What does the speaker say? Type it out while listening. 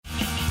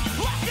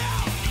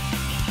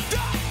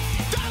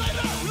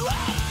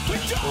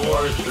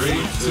4, 3,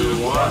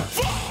 2, 1.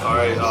 All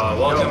right,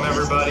 welcome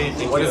everybody.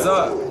 What is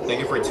up?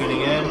 Thank you for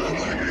tuning in.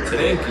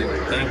 Today,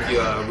 thank you.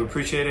 We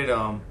appreciate it.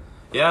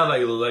 Yeah,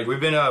 like we've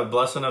been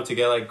blessed enough to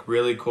get like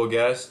really cool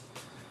guests,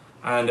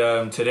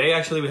 and today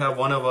actually we have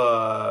one of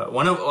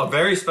a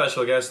very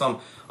special guest.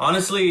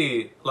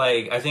 Honestly,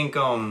 like I think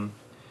I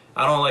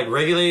don't like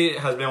Regulate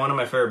has been one of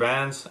my favorite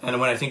bands, and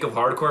when I think of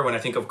hardcore, when I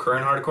think of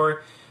current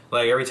hardcore.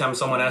 Like every time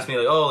someone asks me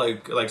like, oh,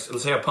 like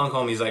let's say a punk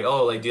homie's like,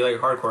 oh, like do you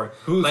like hardcore?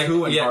 Who's like,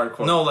 who in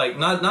hardcore? No, like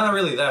not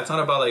really that. It's not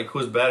about like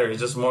who's better. It's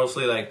just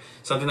mostly like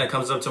something that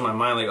comes up to my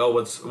mind. Like, oh,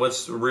 what's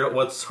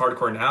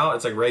hardcore now?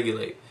 It's like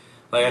Regulate.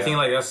 Like I think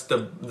like that's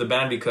the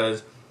band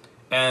because,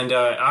 and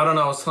I don't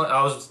know.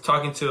 I was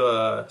talking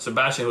to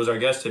Sebastian, who's our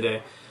guest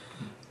today.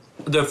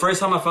 The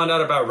first time I found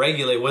out about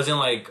Regulate wasn't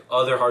like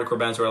other hardcore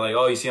bands where like,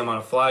 oh, you see them on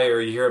a flyer,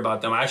 or you hear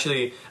about them.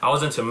 Actually, I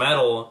was into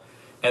metal.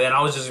 And then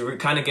I was just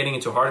kind of getting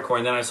into hardcore,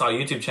 and then I saw a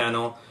YouTube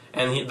channel,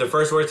 and the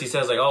first words he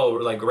says like, "Oh,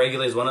 like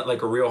Regulate is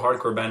like a real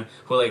hardcore band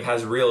who like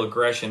has real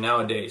aggression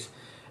nowadays,"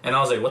 and I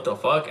was like, "What the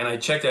fuck?" And I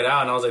checked it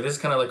out, and I was like, "This is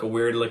kind of like a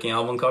weird looking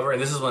album cover."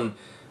 And this is when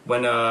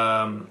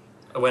I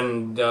don't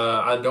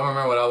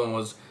remember what album it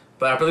was,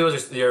 but I believe it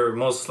was your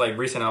most like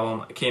recent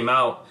album came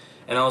out,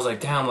 and I was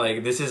like, "Damn,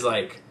 like this is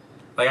like."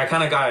 Like, I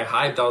kind of got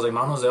hyped. I was like,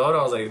 Manos de Oro.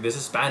 I was like, this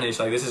is Spanish.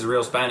 Like, this is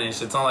real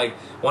Spanish. It's not like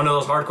one of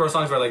those hardcore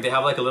songs where, like, they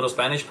have, like, a little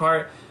Spanish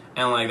part.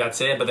 And, like,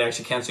 that's it. But they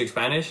actually can't speak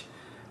Spanish.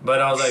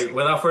 But I was like,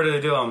 without further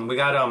ado, we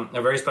got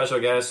a very special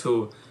guest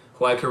who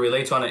I could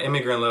relate to on an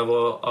immigrant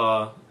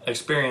level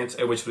experience,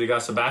 at which we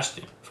got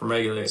Sebastian from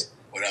Regulate.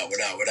 What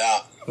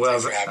up? Well,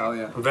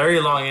 very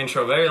long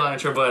intro.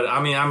 But,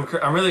 I mean,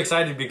 I'm really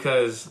excited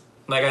because,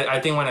 like, I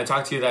think when I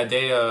talked to you that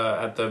day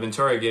at the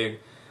Ventura gig,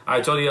 I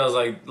told you I was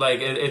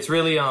like it's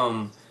really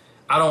I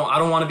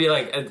don't want to be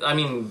like, I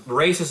mean,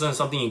 race isn't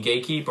something you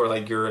gatekeep or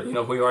like you're, you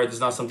know, who you are. It's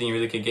not something you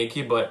really can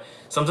gatekeep. But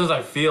sometimes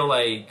I feel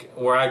like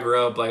where I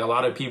grew up, like a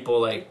lot of people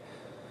like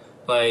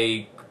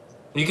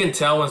you can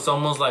tell when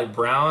someone's like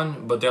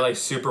brown, but they're like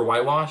super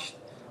whitewashed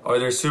or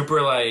they're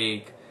super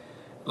like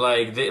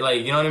they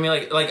like, you know what I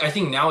mean? Like I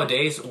think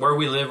nowadays where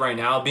we live right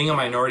now, being a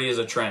minority is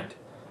a trend.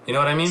 You know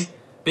what I mean?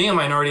 Being a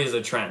minority is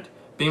a trend.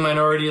 Being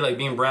minority, like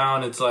being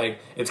brown, it's like,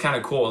 it's kind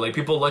of cool. Like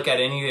people look at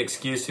any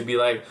excuse to be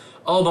like,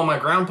 oh, but my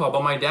grandpa,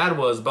 but my dad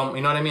was, but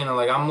you know what I mean? And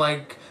like, I'm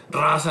like,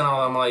 raza and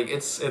all. I'm like,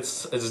 it's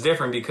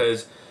different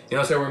because, you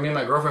know, so where me and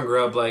my girlfriend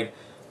grew up, like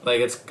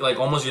it's like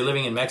almost you're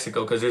living in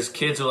Mexico because there's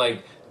kids who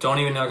like don't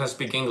even know how to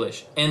speak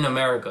English in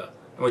America,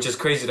 which is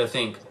crazy to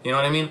think. You know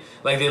what I mean?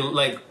 Like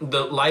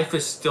the life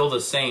is still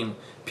the same.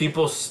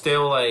 People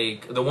still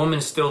like, the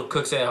woman still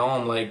cooks at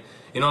home, like.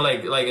 You know,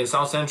 like in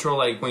South Central,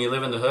 like when you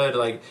live in the hood,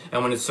 like,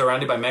 and when it's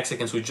surrounded by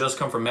Mexicans who just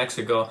come from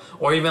Mexico,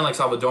 or even like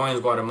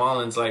Salvadorians,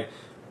 Guatemalans, like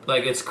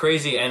it's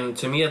crazy. And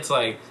to me, it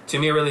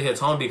really hits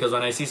home because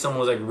when I see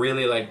someone who's like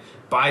really like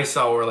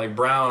paisa or like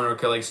brown or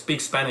could like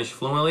speak Spanish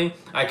fluently,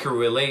 I can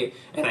relate.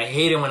 And I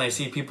hate it when I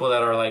see people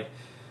that are like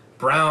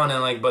brown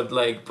and like, but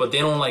they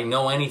don't like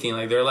know anything.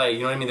 Like they're like,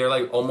 you know what I mean? They're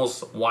like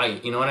almost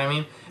white. You know what I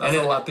mean? That's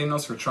and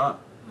Latinos for Trump.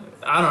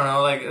 I don't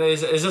know, like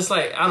it's just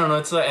like I don't know.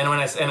 It's like,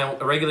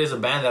 and Regulate is a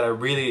band that I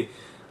really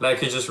like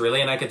could just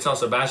relate, and I could tell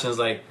Sebastian's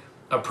like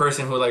a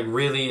person who like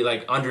really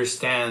like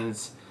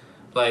understands,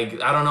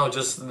 like I don't know,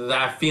 just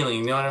that feeling.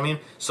 You know what I mean?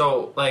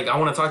 So like I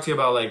want to talk to you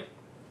about like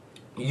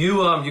you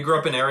grew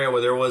up in an area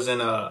where there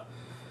wasn't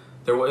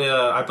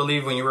I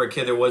believe when you were a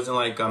kid there wasn't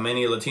like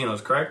many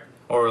Latinos, correct,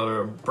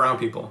 or brown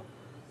people.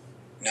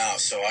 No,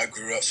 so I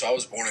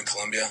was born in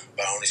Colombia,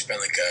 but I only spent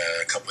like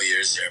a couple of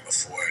years there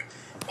before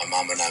my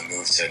mom and I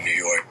moved to New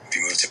York.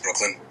 We moved to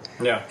Brooklyn.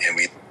 Yeah. And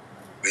we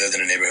lived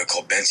in a neighborhood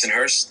called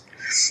Bensonhurst,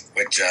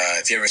 which,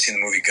 if you ever seen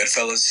the movie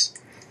Goodfellas,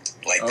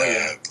 like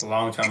a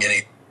long time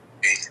beginning,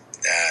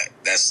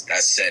 that's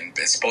set in,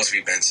 it's supposed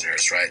to be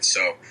Bensonhurst, right?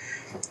 So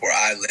where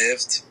I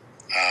lived,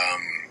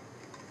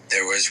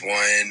 there was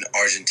one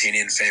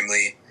Argentinian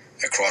family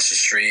across the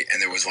street,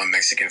 and there was one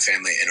Mexican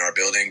family in our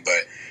building,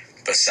 but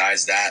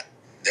besides that,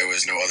 there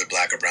was no other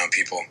black or brown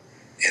people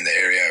in the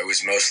area. It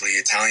was mostly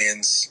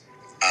Italians,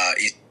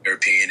 East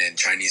European, and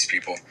Chinese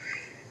people.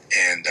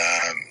 And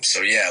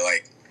so, yeah,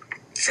 like,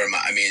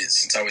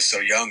 since I was so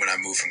young when I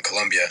moved from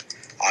Colombia,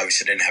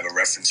 obviously I didn't have a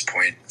reference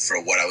point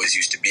for what I was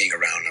used to being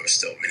around. I was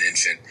still an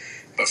infant.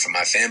 But for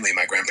my family,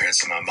 my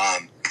grandparents and my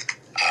mom,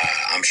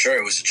 I'm sure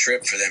it was a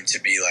trip for them to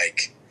be,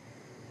 like,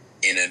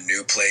 in a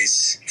new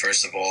place,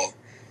 first of all,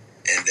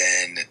 and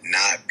then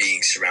not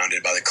being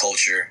surrounded by the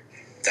culture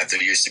that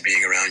they're used to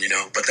being around, you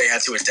know. But they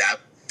had to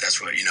adapt.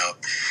 That's what, you know,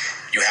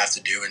 you have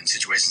to do in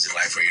situations in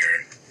life where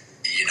you're,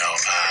 you know,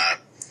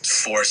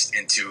 forced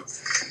into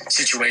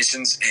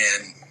situations.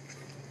 And,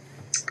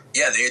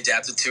 yeah, they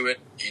adapted to it.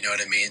 You know what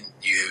I mean?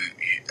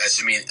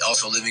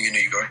 Also living in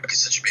New York is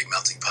such a big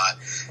melting pot.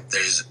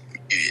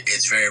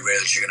 It's very rare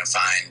that you're going to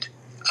find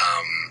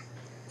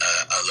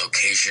a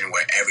location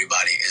where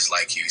everybody is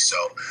like you. So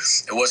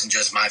it wasn't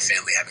just my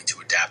family having to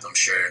adapt. I'm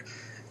sure,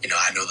 you know,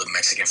 I know the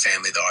Mexican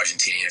family, the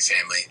Argentinian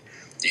family,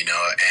 you know,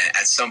 and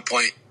at some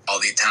point, all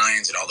the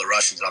Italians and all the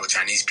Russians and all the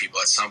Chinese people,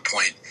 at some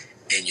point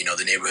in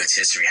the neighborhood's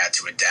history had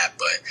to adapt.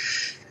 But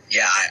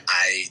yeah,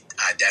 I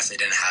definitely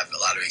didn't have a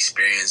lot of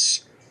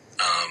experience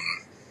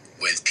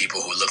with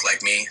people who look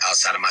like me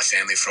outside of my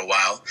family for a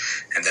while.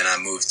 And then I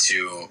moved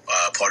to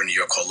a part of New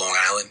York called Long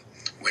Island,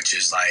 which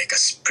is like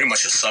pretty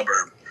much a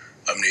suburb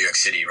of New York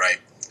City, right?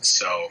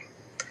 So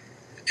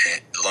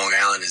Long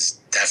Island is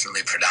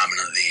definitely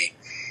predominantly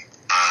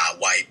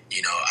white,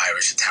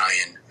 Irish,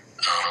 Italian.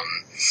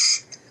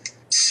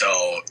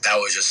 So that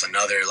was just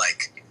another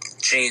like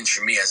change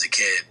for me as a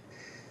kid,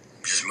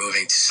 just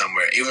moving to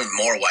somewhere even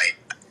more white.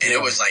 And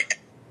it was like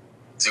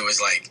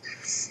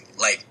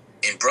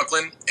in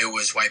Brooklyn, it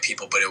was white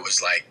people, but it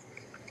was like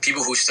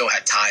people who still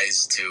had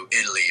ties to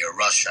Italy or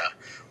Russia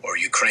or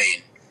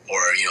Ukraine or,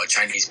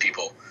 Chinese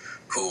people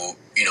who,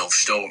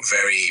 still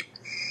very,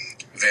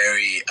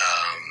 very,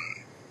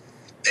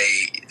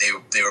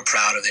 they were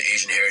proud of their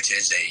Asian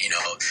heritage,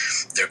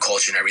 their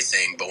culture and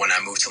everything. But when I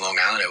moved to Long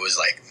Island, it was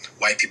like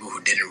white people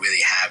who didn't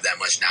really have that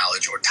much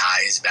knowledge or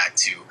ties back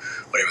to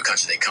whatever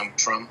country they come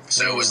from.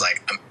 So it was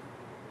like,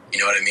 you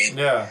know what I mean?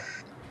 Yeah.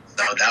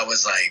 So that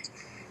was like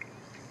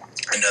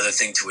another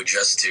thing to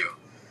adjust to.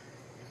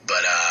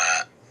 But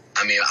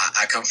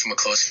I come from a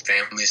close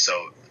family,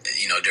 so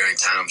during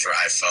times where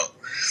I felt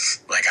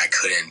like I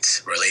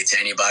couldn't relate to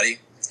anybody,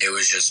 it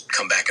was just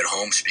come back at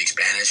home, speak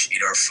Spanish,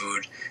 eat our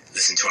food,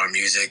 listen to our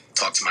music,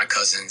 talk to my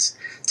cousins,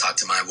 talk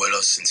to my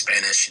abuelos in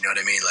Spanish. You know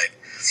what I mean? Like,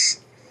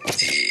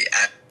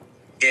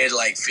 it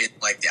like fit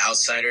like the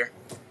outsider.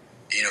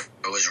 It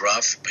was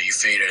rough, but you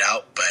figured it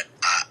out. But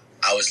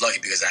I was lucky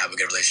because I have a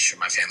good relationship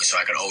with my family, so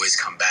I could always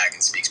come back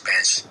and speak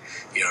Spanish.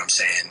 You know what I'm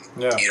saying?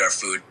 Yeah. Eat our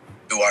food,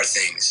 do our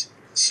things.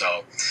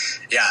 So,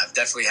 yeah, I've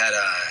definitely had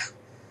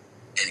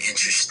an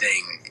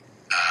interesting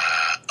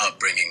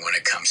upbringing when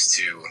it comes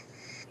to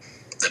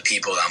the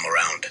people that I'm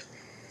around.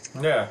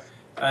 Yeah,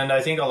 and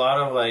I think a lot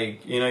of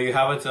like you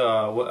have it.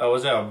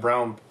 Was it a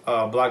brown,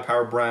 Black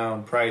Power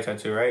brown pride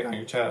tattoo, right, on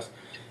your chest?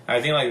 And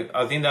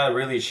I think that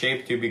really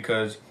shaped you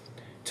because,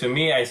 to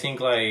me, I think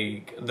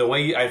like the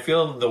way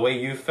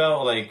you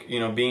felt like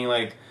being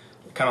like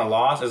kind of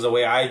lost is the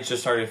way I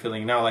just started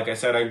feeling now. Like I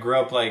said, I grew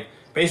up like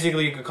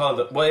basically you could call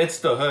it it's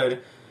the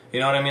hood. You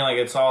know what I mean? Like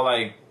it's all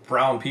like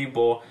brown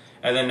people,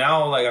 and then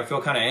now like I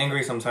feel kind of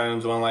angry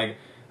sometimes when like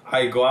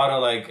I go out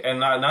of like and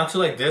not to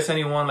like diss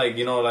anyone, like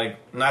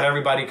like not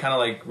everybody kind of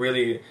like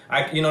really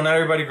not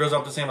everybody grows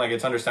up the same. Like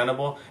it's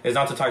understandable. It's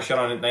not to talk shit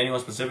on anyone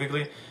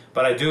specifically,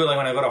 but I do like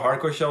when I go to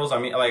hardcore shows. I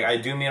mean like I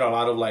do meet a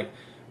lot of like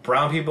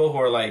brown people who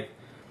are like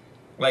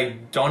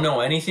don't know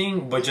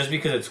anything, but just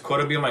because it's cool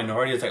to be a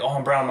minority, it's like, oh,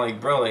 I'm brown. I'm like,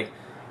 bro, like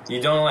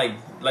you don't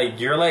like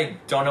you're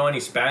like don't know any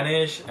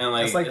Spanish, and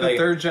like it's like the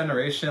third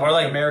generation or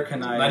like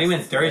Americanized, not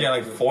even third gen,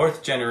 like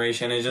fourth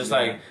generation. It's just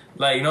like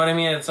you know what I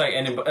mean. It's like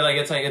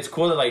it's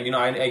cool that like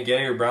I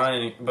get you're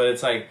brown, but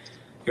it's like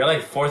you're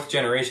like fourth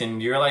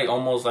generation. You're like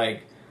almost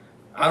like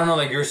I don't know,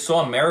 like you're so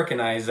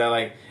Americanized that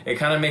like it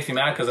kind of makes me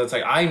mad because it's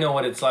like I know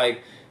what it's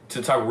like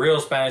to talk real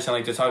Spanish and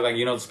like to talk like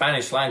the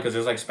Spanish slang, because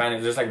there's like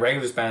Spanish, there's like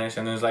regular Spanish,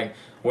 and there's like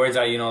words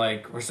that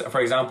like for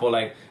example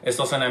like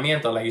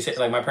estacionamiento, like you say,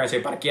 like my parents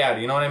say parquear,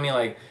 you know what I mean,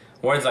 like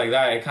words like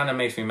that. It kind of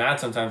makes me mad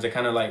sometimes. It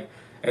kind of like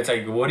it's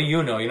like what do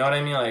you know, you know what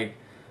I mean, like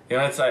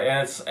it's like,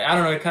 and it's I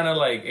don't know, it kind of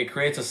like it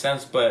creates a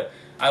sense. But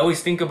I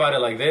always think about it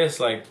like this,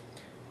 like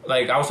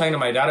I was talking to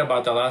my dad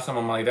about that last time.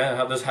 I'm like,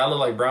 damn, this hella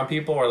like brown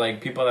people or like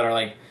people that are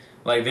like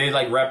they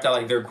like rep that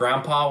like their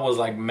grandpa was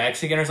like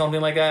Mexican or something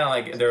like that, and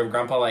like their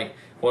grandpa like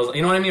was,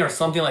 you know what I mean, or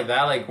something like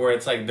that, like where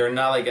it's like they're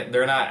not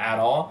at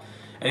all.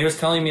 And he was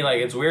telling me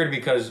like it's weird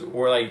because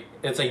we're like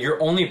it's like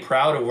you're only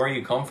proud of where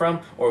you come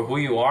from or who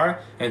you are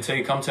until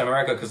you come to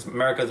America, because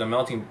America is a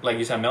melting, like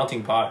you said,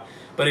 melting pot.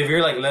 But if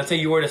you're like, let's say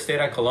you were to stay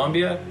at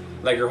Colombia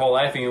like your whole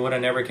life and you would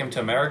have never came to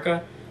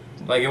America,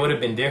 like it would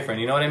have been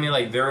different. You know what I mean?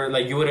 Like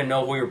you wouldn't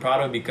know who you're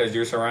proud of because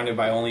you're surrounded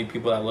by only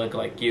people that look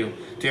like you.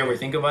 Do you ever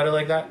think about it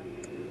like that?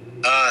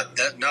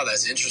 No,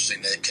 that's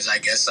interesting. Because I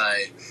guess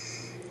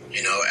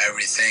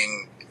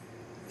everything.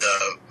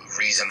 The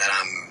reason that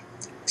I'm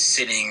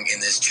sitting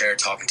in this chair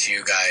talking to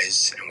you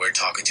guys and we're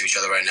talking to each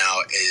other right now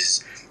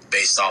is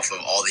based off of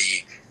all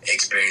the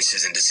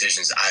experiences and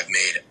decisions I've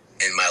made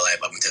in my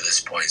life up until this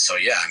point. So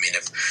yeah, I mean,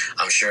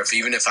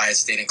 even if I had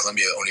stayed in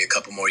Colombia only a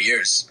couple more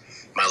years,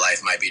 my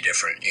life might be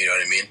different. You know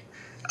what I mean?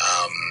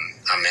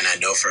 I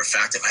know for a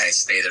fact if I had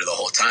stayed there the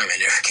whole time, I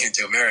never came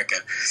to America.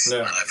 Yeah.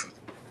 My life,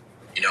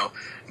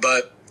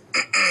 but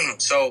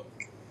so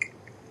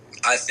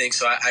I think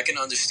so. I can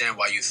understand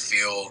why you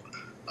feel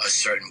a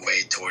certain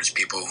way towards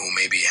people who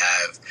maybe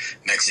have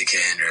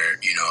Mexican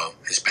or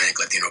Hispanic,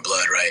 Latino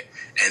blood, right?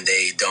 And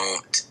they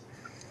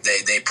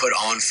put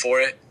on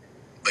for it,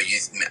 but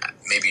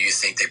maybe you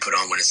think they put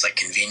on when it's like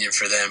convenient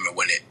for them or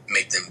when it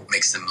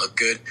makes them look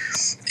good.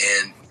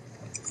 And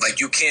like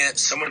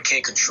someone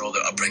can't control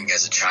their upbringing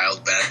as a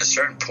child, but at a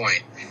certain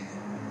point,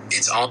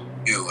 it's on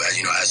you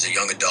as a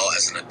young adult,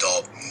 as an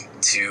adult,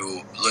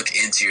 to look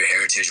into your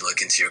heritage,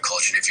 look into your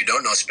culture. And if you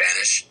don't know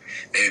Spanish,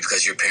 maybe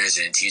because your parents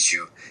didn't teach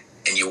you,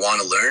 and you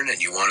want to learn and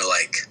you want to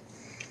like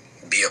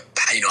be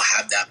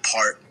have that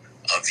part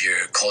of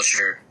your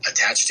culture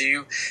attached to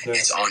you,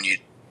 it's on you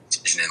to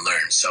decision and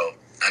learn. So,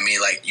 I mean,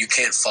 like, you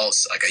can't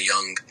fault, like, a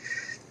young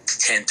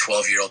 10,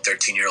 12-year-old,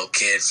 13-year-old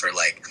kid for,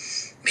 like,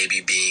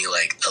 maybe being,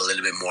 like, a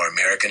little bit more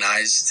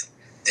Americanized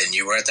than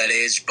you were at that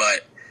age.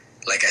 But,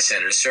 like I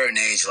said, at a certain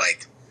age,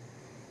 like,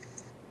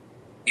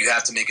 you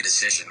have to make a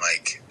decision.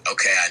 Like,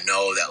 okay, I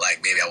know that,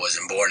 like, maybe I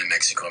wasn't born in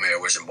Mexico, maybe I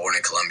wasn't born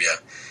in Colombia,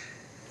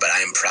 but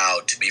I am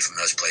proud to be from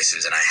those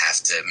places, and I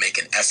have to make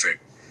an effort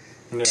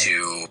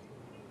to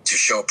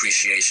show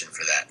appreciation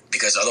for that.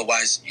 Because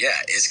otherwise, yeah,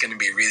 it's going to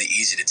be really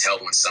easy to tell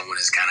when someone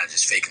is kind of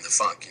just faking the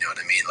funk, you know what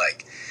I mean?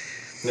 Like,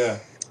 yeah.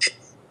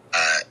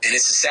 And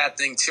it's a sad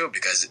thing, too,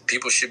 because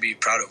people should be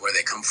proud of where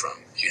they come from,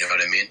 you know what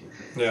I mean?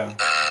 Yeah.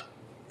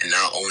 And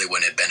not only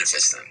when it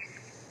benefits them.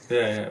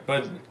 Yeah.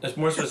 But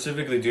more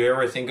specifically, do you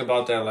ever think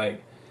about that,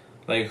 like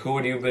who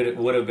would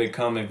have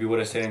become if you would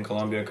have stayed in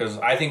Colombia? Because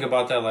I think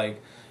about that,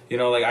 like, you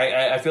know, like,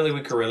 I feel like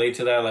we could relate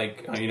to that,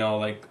 like, you know,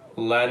 like,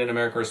 Latin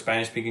America or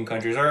Spanish-speaking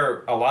countries,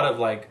 or a lot of,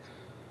 like,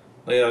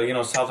 you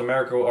know, South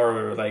America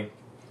or, like,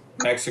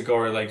 Mexico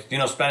or, like, you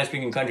know,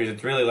 Spanish-speaking countries.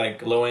 It's really,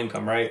 like, low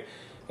income, right?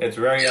 It's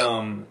very,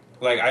 and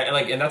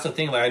that's the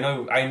thing, like,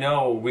 I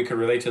know we could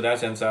relate to that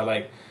sense that,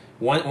 like,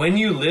 when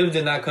you lived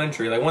in that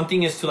country, like, one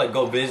thing is to, like,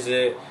 go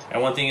visit,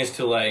 and one thing is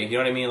to, like, you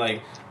know what I mean,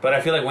 like, but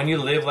I feel like when you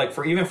live, like,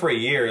 even for a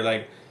year,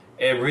 like,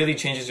 it really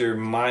changes your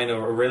mind,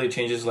 or really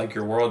changes, like,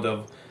 your world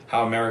of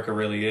how America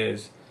really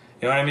is.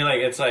 You know what I mean?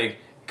 Like, it's, like,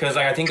 because,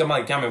 like, I think I'm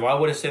like, damn, if I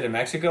would have stayed in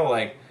Mexico,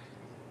 like,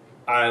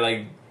 I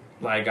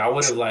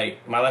would have,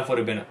 like, my life would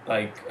have been,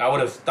 like, I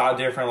would have thought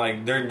different.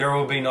 Like, there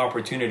would be no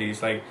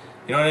opportunities. Like,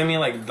 you know what I mean?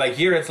 Like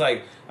here, it's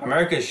like,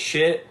 America's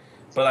shit,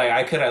 but, like,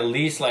 I could at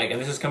least, like, and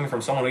this is coming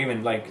from someone who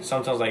even, like,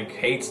 sometimes, like,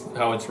 hates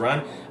how it's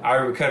run. I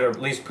could at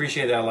least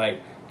appreciate that,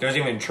 like, there's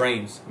even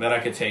trains that I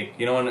could take.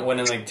 You know, when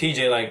in, like,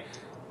 TJ, like,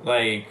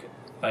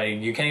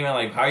 you can't even,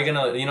 like, how are you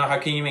gonna, you know, how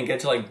can you even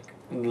get to, like,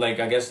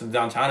 I guess the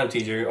downtown of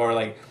TJ, or,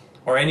 like,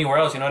 or anywhere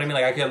else, you know what I mean?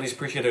 Like, I could at least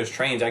appreciate there's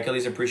trains. I could at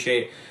least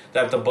appreciate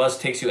that the bus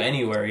takes you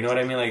anywhere, you know what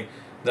I mean? Like,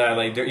 that,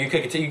 like, you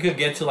could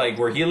get to, like,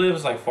 where he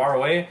lives, like, far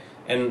away,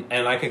 and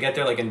I could get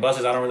there, like, in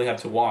buses. I don't really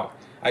have to walk.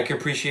 I could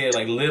appreciate,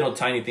 like, little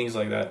tiny things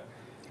like that.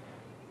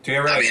 Do you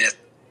ever, like, I mean,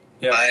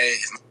 if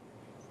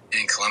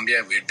in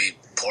Colombia, we'd be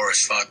poor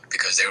as fuck,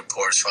 because they were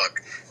poor as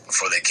fuck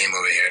before they came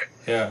over here.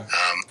 Yeah.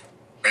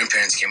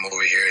 Grandparents came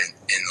over here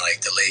in like,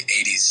 the late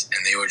 80s,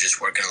 and they were just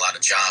working a lot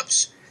of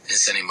jobs and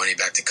sending money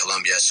back to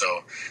Colombia,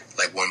 so,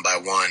 like, one by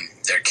one,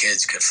 their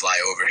kids could fly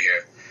over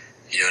here.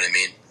 You know what I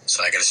mean?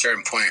 So, like, at a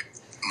certain point,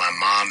 my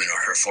mom and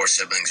her 4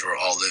 siblings were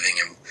all living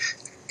in,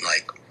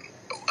 like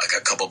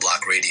a couple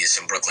block radius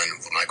in Brooklyn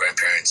with my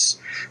grandparents,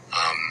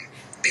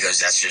 because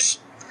that's just,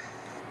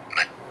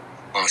 my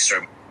long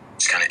story,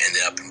 just kind of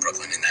ended up in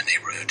Brooklyn in that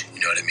neighborhood. You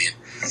know what I mean?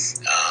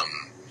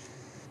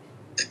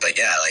 But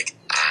yeah, like,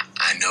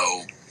 I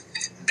know,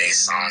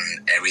 based on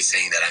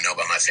everything that I know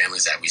about my family,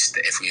 is that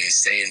if we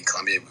stayed in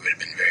Colombia, we would have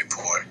been very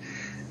poor.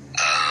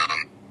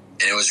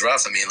 And it was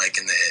rough. I mean, like,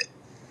 in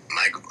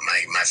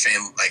my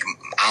family, like,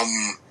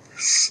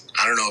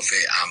 I don't know if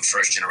I'm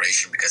first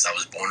generation because I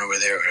was born over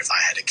there, or if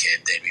I had a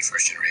kid, they'd be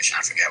first generation.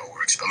 I forget how it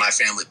works. But my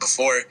family,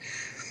 before,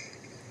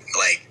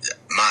 like,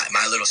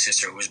 my little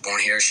sister who was born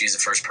here, she's the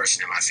first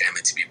person in my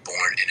family to be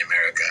born in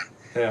America.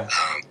 Yeah.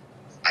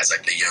 As,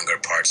 like, the younger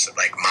parts of,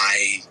 like,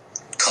 my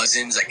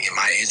cousins, like, in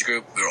my age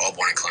group, we were all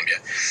born in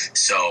Colombia.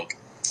 So,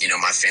 you know,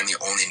 my family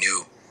only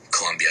knew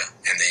Colombia,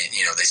 and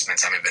they spent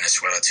time in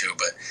Venezuela too,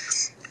 but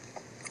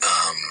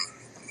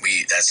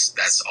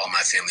that's all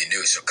my family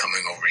knew. So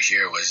coming over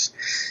here was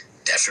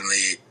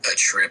definitely a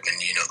trip,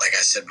 and, you know, like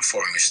I said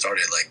before when we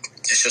started, like,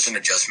 it's just an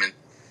adjustment,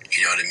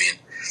 you know what I mean?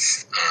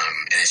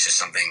 And it's just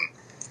something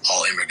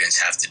all immigrants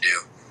have to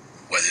do,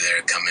 whether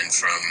they're coming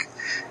from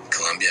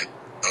Colombia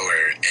or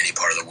any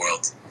part of the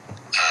world.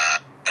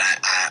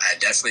 I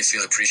definitely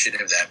feel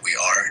appreciative that we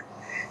are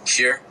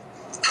here.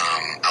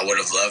 I would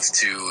have loved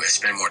to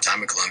spend more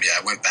time in Colombia.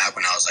 I went back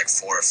when I was like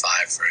 4 or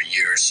 5 for a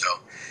year or so.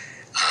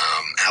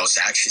 I was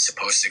actually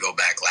supposed to go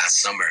back last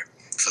summer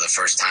for the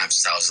first time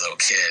since I was a little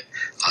kid.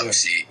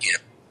 Obviously, you know,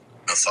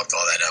 I fucked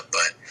all that up,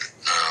 but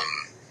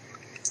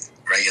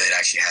Regulate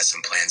actually has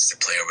some plans to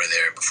play over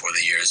there before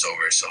the year is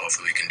over, so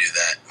hopefully we can do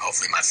that.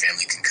 Hopefully my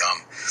family can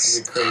come.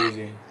 That'd be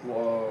crazy.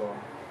 Whoa.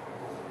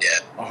 Yeah.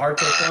 A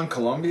Heartbreak in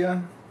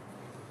Colombia?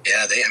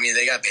 Yeah,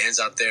 they got bands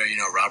out there, you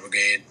know, Rob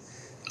Brigade.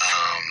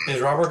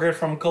 Is Rob Brigade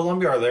from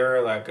Colombia, or are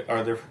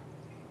they?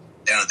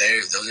 Yeah,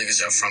 those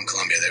niggas are from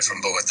Colombia. They're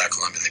from Bogota,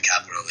 Colombia, the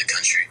capital of the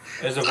country.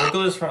 Is the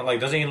vocalist from, like,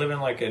 doesn't he live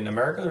in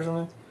America or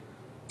something?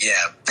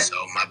 Yeah, so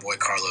my boy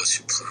Carlos,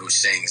 who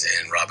sings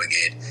in Rob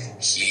Brigade,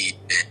 he's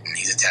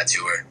a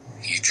tattooer.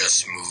 He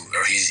just moved,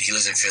 or he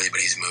lives in Philly, but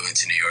he's moving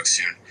to New York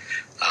soon.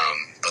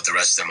 But the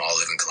rest of them all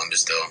live in Colombia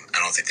still. I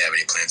don't think they have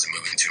any plans of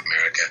moving to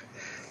America.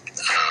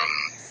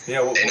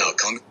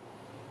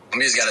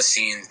 Colombia's got a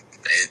scene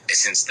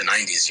since the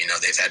 90s. You know,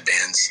 they've had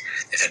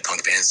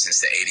punk bands since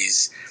the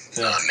 80s.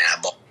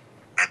 Madball,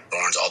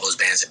 Thorns, all those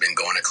bands have been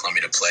going to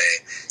Columbia to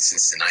play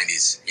since the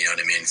 90s. You know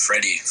what I mean?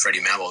 Freddie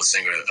Mambo, the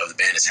singer of the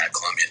band, has had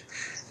Columbia.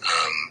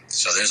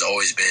 So there's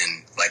always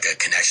been like a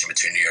connection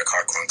between New York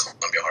hardcore and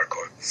Columbia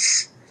hardcore.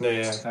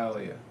 Yeah.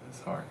 Hell yeah.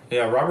 That's hard.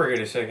 Yeah, Robert Good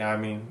is sick. I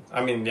mean,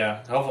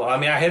 yeah.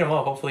 Hopefully, I hit him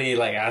up. Hopefully, he,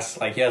 like, asks,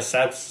 like, he has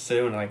sets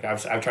soon. Like,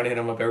 I've tried to hit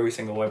him up every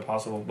single way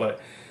possible. But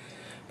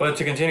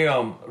to continue,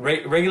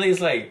 regularly is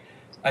like,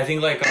 I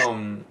think like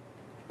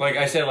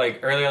I said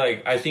like earlier,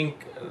 like I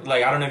think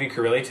like I don't know if you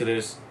could relate to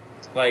this.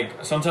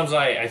 Like sometimes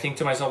I think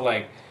to myself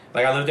like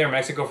I lived there in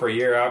Mexico for a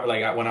year out,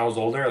 like when I was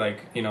older,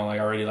 like you know like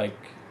already like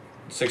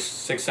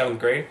sixth, seventh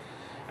grade,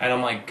 and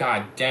I'm like,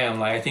 God damn,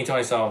 like I think to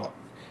myself,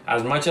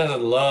 as much as I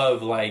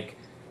love like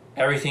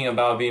everything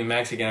about being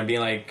Mexican and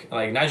being like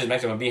not just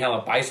Mexican but being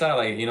hella paisa,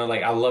 like you know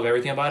like I love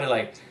everything about it,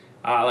 like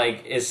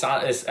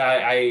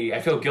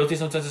I feel guilty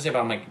sometimes to say, but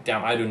I'm like,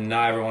 damn, I do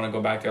not ever want to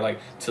go back there like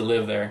to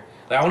live there.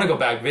 Like I want to go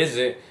back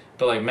visit,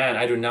 but like man,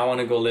 I do not want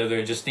to go live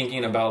there. Just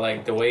thinking about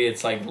like the way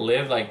it's like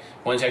lived, like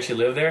once you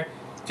actually live there.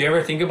 Do you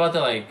ever think about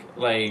that?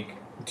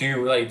 Do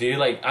you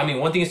I mean,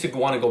 one thing is to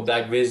want to go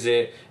back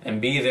visit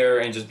and be there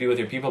and just be with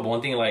your people, but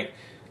one thing like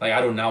I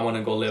do not want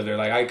to go live there.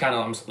 Like I kind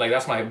of like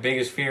that's my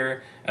biggest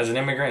fear as an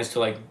immigrant is to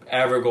like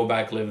ever go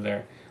back live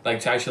there. Like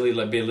to actually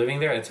like, be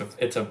living there,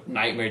 it's a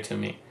nightmare to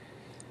me.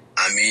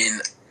 I mean,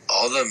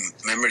 all the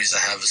memories I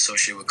have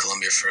associated with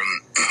Columbia from,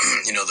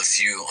 you know, the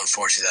few,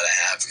 unfortunately, that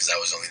I have, because I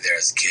was only there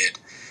as a kid,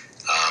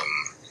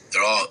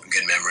 they're all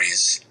good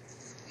memories.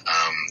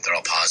 They're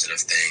all positive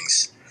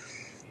things.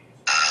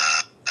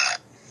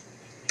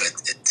 But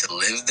to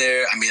live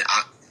there, I mean,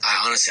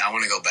 I honestly, I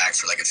want to go back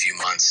for like a few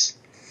months.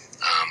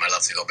 I'd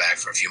love to go back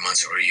for a few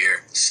months or a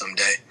year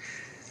someday.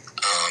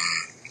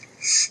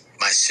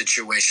 My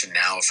situation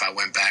now, if I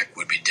went back,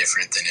 would be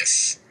different than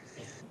if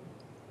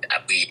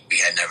we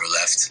had never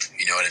left.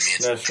 You know what I mean?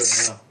 That's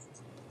true, yeah.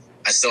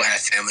 I still have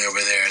family over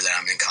there that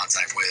I'm in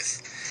contact with.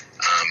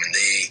 And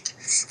they,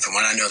 from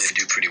what I know, they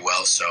do pretty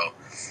well. So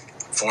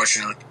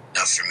fortunately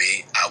enough for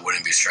me, I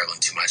wouldn't be struggling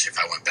too much if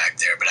I went back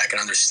there. But I can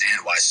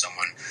understand why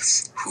someone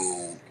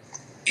who,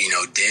 you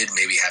know, did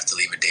maybe have to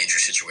leave a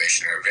dangerous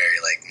situation or a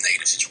very like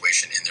negative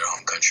situation in their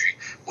home country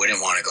wouldn't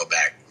want to go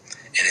back.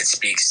 And it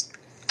speaks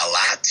a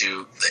lot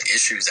to the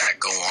issues that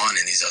go on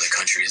in these other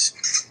countries.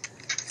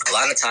 A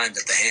lot of times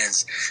at the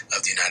hands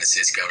of the United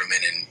States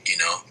government and, you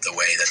know, the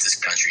way that this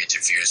country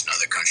interferes in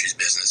other countries'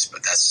 business.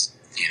 But that's,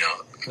 you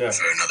know,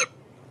 for another.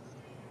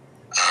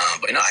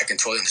 But, you know, I can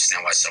totally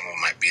understand why someone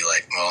might be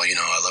like, well, you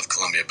know, I love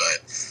Colombia,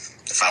 but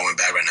if I went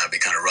back right now, it'd be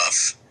kind of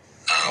rough.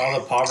 All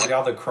the poverty,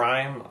 all the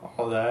crime,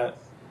 all that.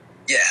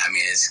 Yeah, I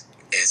mean, it's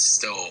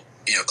still,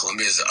 you know,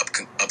 Colombia is an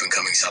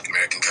up-and-coming South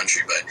American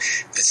country, but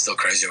it's still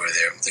crazy over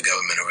there. The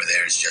government over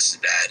there is just as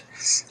bad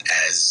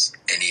as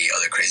any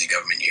other crazy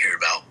government you hear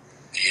about.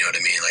 You know what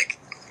I mean? Like,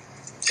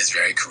 it's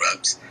very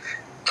corrupt.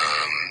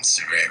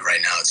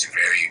 Right now, it's a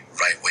very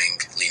right-wing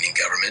leaning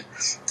government.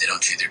 They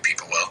don't treat their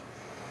people well.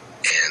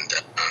 And,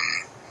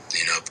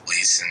 you know,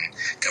 police and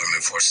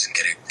government forces can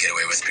get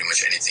away with pretty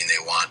much anything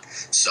they want.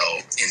 So,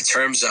 in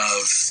terms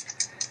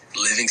of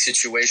living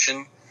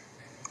situation,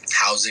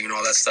 housing and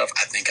all that stuff,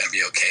 I think I'd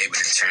be okay. But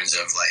in terms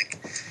of,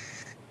 like,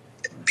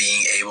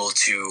 being able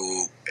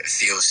to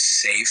feel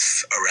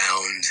safe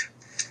around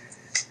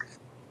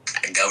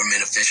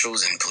government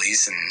officials and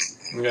police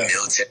and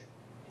military,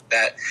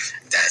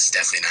 that's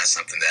definitely not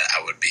something that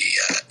I would be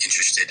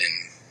interested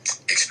in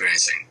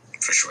experiencing,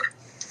 for sure.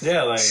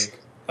 Yeah, I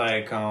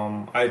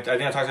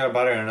think I talked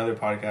about it in another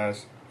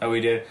podcast that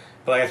we did.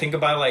 But like I think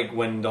about like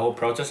when the whole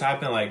protest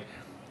happened, like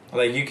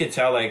you could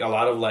tell like a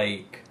lot of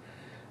like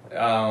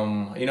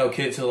you know,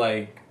 kids who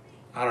like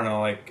I don't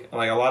know, like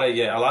a lot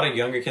of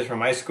younger kids from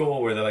my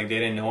school where they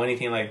didn't know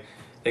anything, like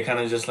they kind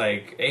of just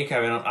like, hey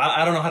Kevin,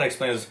 I don't know how to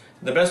explain this.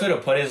 The best way to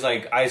put it is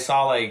like I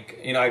saw like,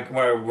 you know,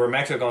 where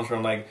Mexico comes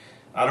from, like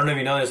I don't know if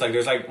you know this, like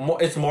there's like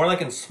it's more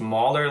like in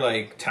smaller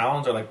like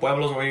towns or like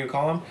pueblos, what you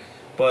call them,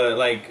 but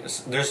like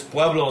there's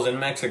pueblos in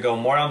Mexico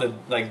more on the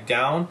like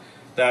down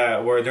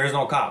that where there's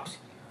no cops.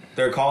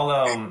 They're called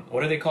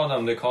what do they call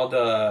them? They're called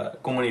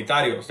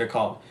comunitarios. They're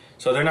called.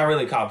 So they're not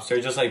really cops.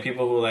 They're just like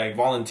people who like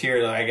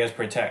volunteer to I guess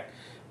protect.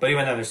 But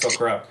even then they're still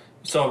corrupt.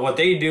 So what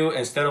they do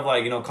instead of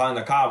like, you know, calling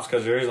the cops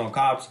because there is no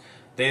cops,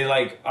 they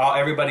like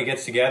everybody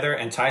gets together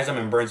and ties them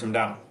and burns them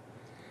down.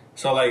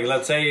 So like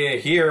let's say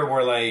here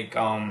we're like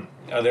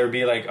there'd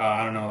be like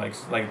I don't know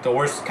like the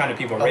worst kind of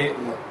people, right?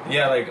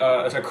 Yeah, like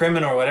it's a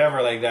criminal or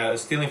whatever like that,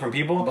 stealing from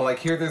people. But like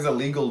here, there's a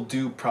legal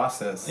due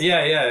process.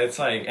 Yeah, it's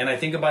like, and I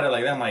think about it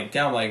like that. I'm like,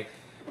 damn, like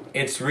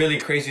it's really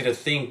crazy to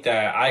think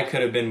that I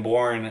could have been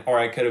born or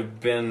I could have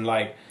been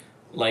like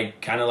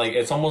kind of like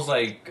it's almost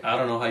like I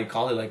don't know how you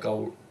call it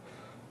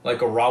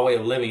like a raw way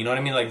of living. You know what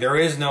I mean? Like there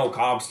is no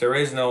cops, there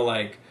is no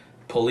like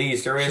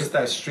police, there is just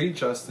that street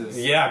justice.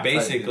 Yeah,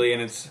 basically,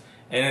 and it's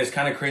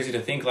kind of crazy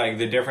to think like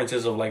the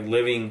differences of like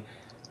living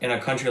in a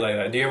country like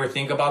that. Do you ever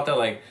think about that?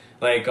 Like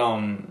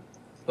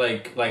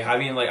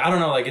having like I don't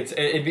know, like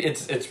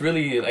it's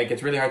really like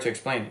it's really hard to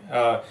explain.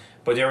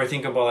 But do you ever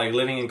think about like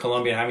living in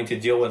Colombia and having to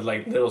deal with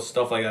like little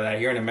stuff like that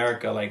here in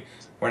America? Like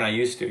we're not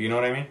used to. You know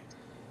what I mean?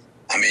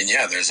 I mean,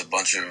 yeah, there's a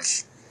bunch of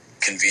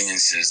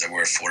conveniences that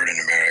we're afforded in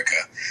America.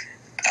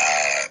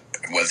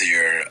 Whether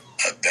you're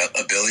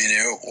a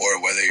billionaire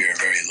or whether you're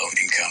very low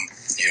income,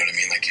 you know what I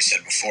mean? Like you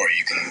said before,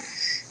 you can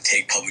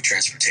take public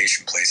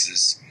transportation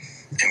places,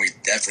 and we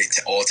definitely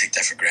all take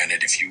that for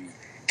granted. If you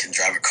can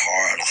drive a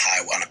car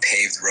on a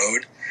paved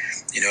road,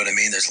 you know what I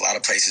mean? There's a lot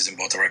of places in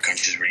both of our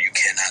countries where you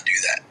cannot do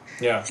that.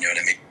 Yeah. You know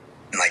what I mean?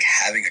 And like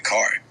having a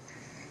car,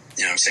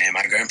 you know what I'm saying?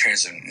 My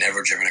grandparents have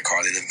never driven a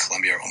car. They live in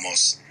Colombia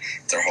almost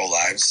their whole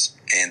lives,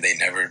 and they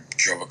never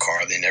drove a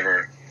car. They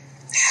never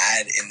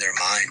had in their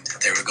mind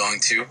that they were going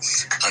to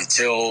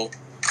until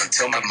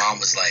my mom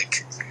was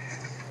like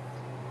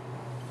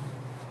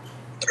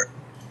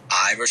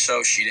 5 or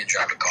so. She didn't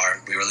drive a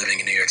car. We were living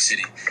in New York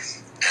City.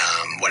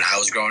 When I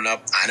was growing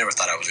up, I never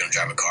thought I was going to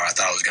drive a car. I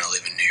thought I was going to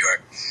live in New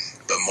York.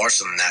 But more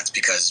so than that, it's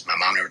because my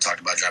mom never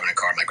talked about driving a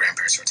car. My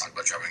grandparents never talked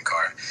about driving a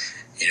car.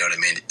 You know what I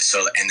mean?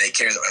 So, and they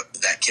carry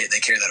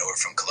that over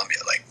from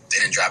Colombia. Like, they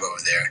didn't drive over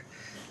there.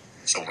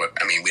 So,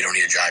 I mean, we don't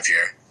need to drive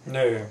here.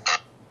 No.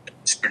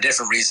 For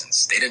different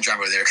reasons. They didn't drive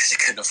over there because they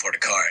couldn't afford a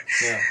car.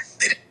 Yeah.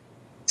 They didn't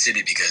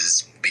city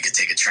because we could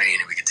take a train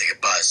and we could take a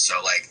bus. So,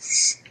 like,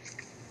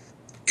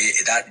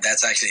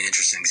 that's actually an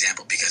interesting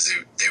example because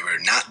they were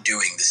not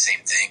doing the same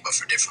thing, but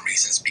for different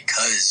reasons.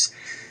 Because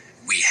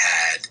we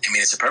had, I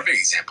mean, it's a perfect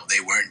example.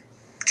 They weren't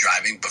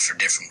driving, but for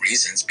different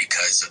reasons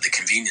because of the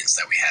convenience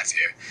that we have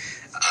here.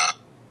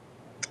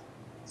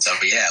 So,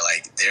 yeah,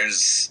 like,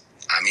 there's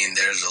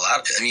a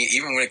lot.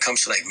 Even when it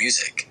comes to, like,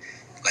 music,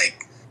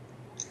 like,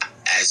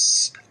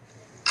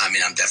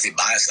 I'm definitely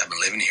biased. I've been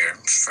living here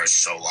for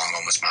so long,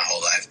 almost my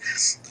whole life.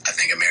 I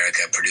think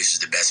America produces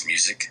the best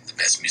music, the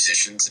best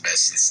musicians, the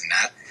best this and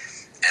that.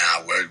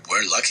 And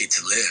we're lucky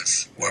to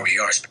live where we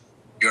are.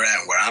 You're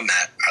at where I'm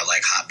at are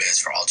like hotbeds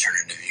for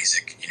alternative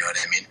music. You know what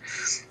I mean?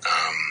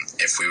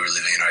 If we were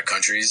living in our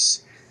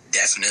countries,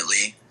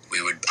 definitely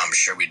I'm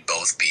sure we'd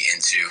both be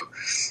into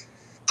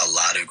a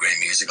lot of great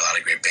music, a lot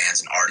of great bands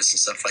and artists and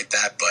stuff like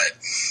that. But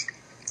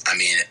I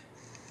mean,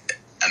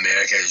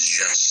 America is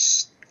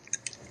just,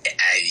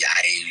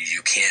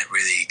 you can't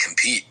really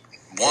compete.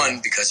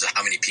 One, because of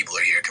how many people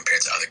are here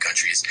compared to other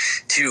countries.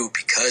 Two,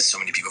 because so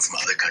many people from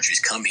other countries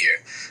come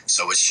here.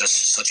 So it's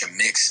just such a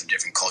mix of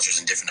different cultures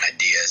and different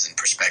ideas and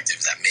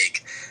perspectives that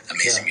make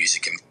amazing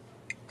music and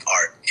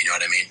art. You know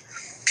what I mean?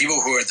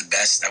 People who are the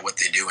best at what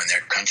they do in their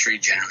country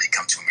generally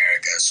come to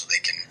America so they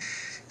can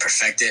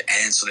perfect it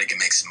and so they can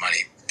make some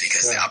money,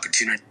 because the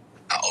opportunity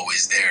not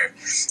always there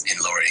in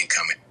lower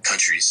income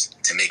countries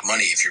to make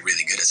money if you're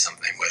really good at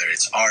something, whether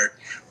it's art,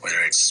 whether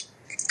it's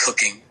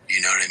cooking,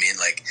 you know what I mean?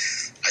 Like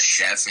a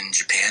chef in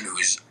Japan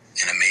who's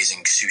an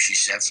amazing sushi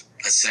chef,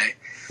 let's say.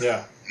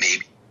 Yeah.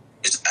 Maybe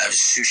there's a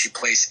sushi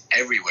place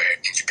everywhere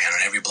in Japan on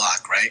every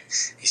block, right?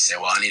 He said,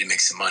 well, I need to make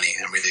some money.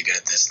 I'm really good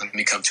at this. Let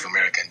me come to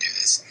America and do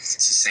this.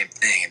 It's the same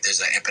thing. If there's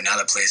an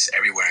empanada place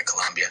everywhere in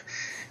Colombia,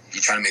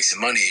 you're trying to make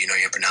some money, you know,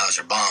 your empanadas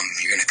are bomb.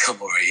 You're going to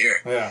come over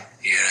here. Yeah.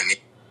 You know what I mean?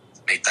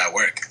 Make that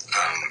work.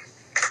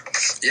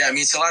 Yeah, I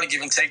mean, it's a lot of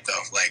give and take,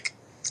 though. Like,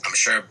 I'm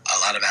sure a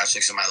lot of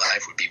aspects of my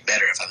life would be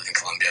better if I lived in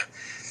Colombia.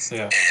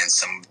 Yeah. And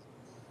so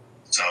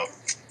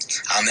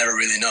I'll never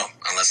really know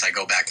unless I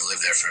go back and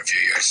live there for a few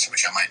years,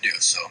 which I might do.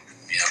 So,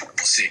 you know,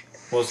 we'll see.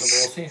 We'll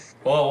see.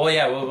 Well,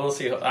 yeah, we'll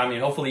see. I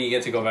mean, hopefully you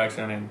get to go back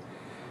soon.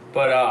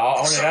 But I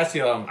wanted to ask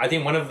you, I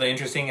think one of the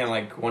interesting and,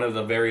 like, one of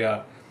the very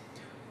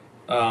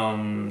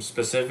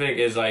specific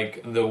is,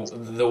 like,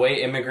 the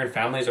way immigrant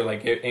families or,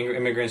 like,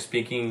 immigrant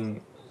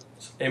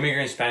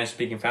Spanish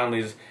speaking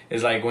families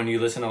is, like, when you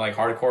listen to, like,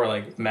 hardcore,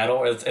 like,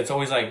 metal, it's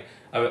always like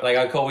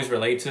I could always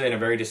relate to it in a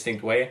very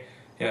distinct way.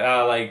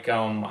 How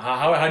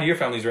do your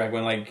families react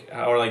when, like,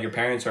 or like your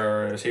parents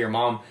or say your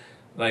mom,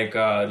 like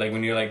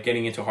when you're, like,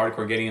 getting into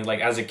hardcore, like,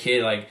 as a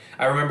kid, like,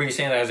 I remember you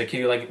saying that as a kid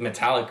you like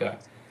Metallica,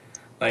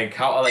 like,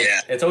 how, like,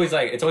 it's always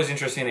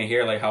interesting to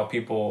hear, like, how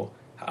people,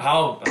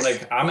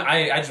 like,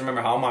 I just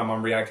remember how my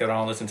mom reacted when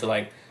I listened to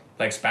like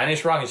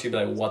Spanish rock, and she'd be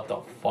like, what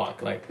the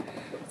fuck, like,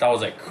 that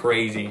was, like,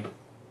 crazy.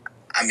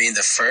 I mean,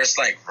 the first,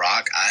 like,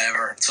 rock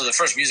the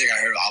first music I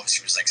heard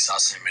obviously was, like,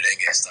 salsa and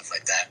merengue and stuff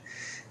like that,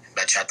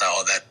 bachata,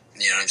 all that,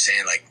 you know what I'm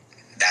saying, like,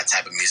 that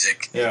type of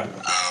music. Yeah.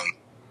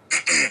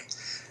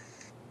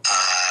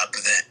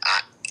 But then,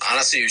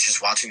 honestly, I was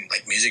just watching,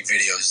 like, music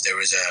videos. There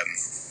was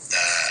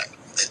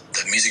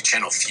the music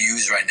channel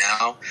Fuse right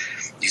now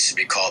used to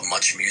be called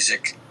Much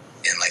Music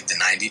in, like, the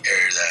 90s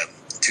or the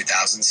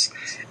 2000s,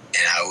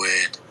 and I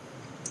would,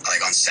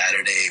 like, on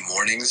Saturday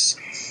mornings,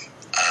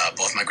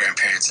 both my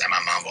grandparents and my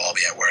mom will all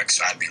be at work,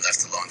 so I'd be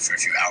left alone for a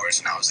few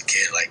hours when I was a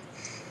kid, like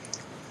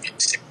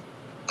 6 years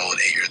old,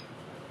 8 years old,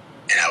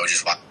 and I would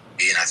just watch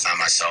TV, and I found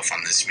myself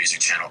on this music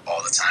channel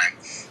all the time.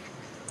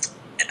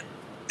 And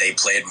they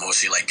played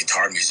mostly, like,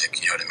 guitar music,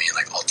 you know what I mean,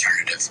 like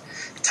alternative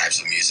types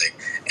of music,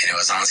 and it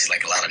was honestly,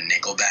 like, a lot of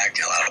Nickelback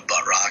and a lot of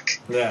butt rock.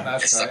 Yeah,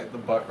 that's right, the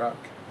butt rock.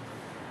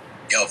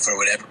 Yo, for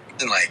whatever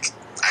reason, like,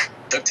 I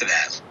took to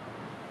that.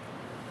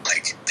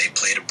 like they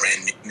played a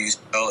brand new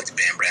musical, like the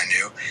band Brand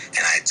New,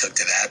 and I took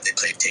to that. They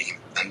played Taking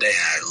Sunday, and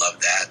I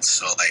loved that.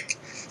 So like,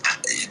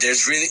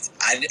 there's really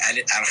I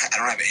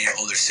don't have any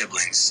older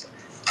siblings.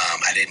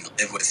 I didn't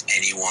live with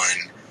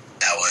anyone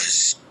that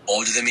was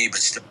older than me, but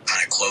still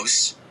kind of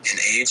close in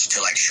age to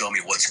like show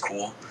me what's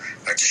cool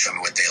or to show me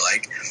what they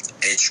like.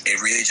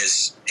 It really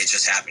just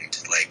happened.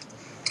 Like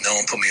no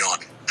one put me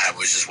on. I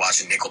was just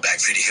watching Nickelback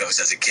videos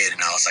as a kid,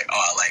 and I was like, oh,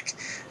 I like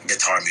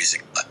guitar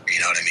music, you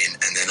know what I mean?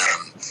 And then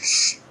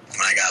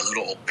when I got a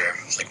little older,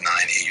 I was like 9,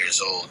 8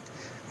 years old,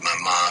 my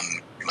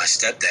mom, my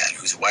stepdad,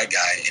 who's a white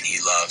guy, and he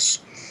loves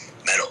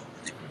metal,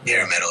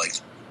 hair metal, like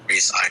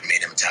Iron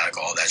Maiden, Metallica,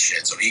 all that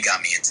shit. So he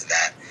got me into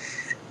that,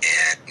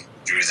 and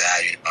through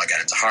that, you know, I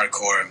got into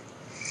hardcore,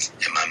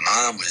 and my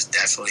mom was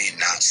definitely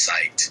not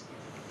psyched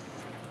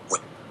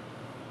when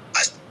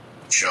I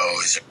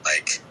shows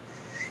like.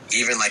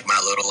 Even like my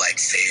little like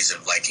phase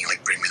of liking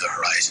like Bring Me the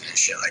Horizon and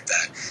shit like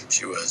that,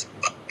 she was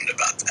bummed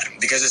about that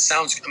because it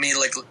sounds. I mean,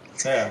 like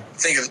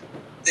think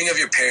of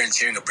your parents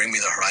hearing a Bring Me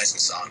the Horizon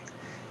song.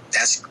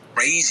 That's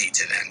crazy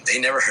to them. They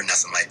never heard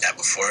nothing like that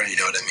before. You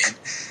know what I mean?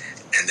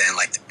 And then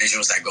like the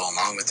visuals that go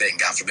along with it, and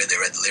God forbid they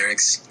read the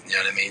lyrics. You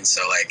know what I mean?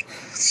 So like,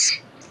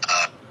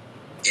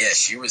 yeah,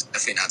 she was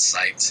definitely not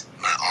psyched.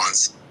 My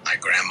aunts, my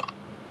grandma,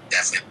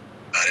 definitely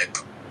about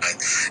it. But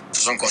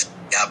son cosas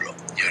diablo.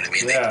 You know what I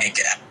mean? Yeah. They can't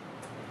get out.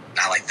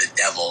 Not like the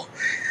devil,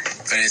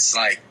 but it's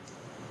like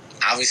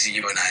obviously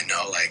you and I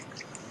know, like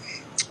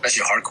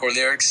especially hardcore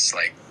lyrics,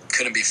 like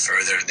couldn't be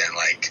further than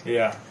like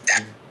that.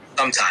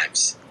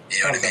 Sometimes,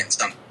 you know what I mean.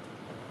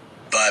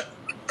 But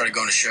I started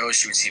going to shows.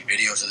 She would see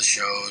videos of the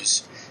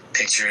shows,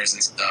 pictures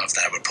and stuff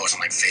that I would post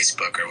on like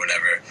Facebook or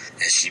whatever,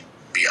 and she'd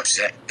be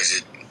upset because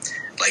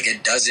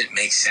it doesn't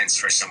make sense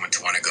for someone to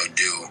want to go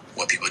do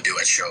what people do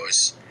at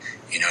shows.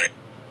 You know,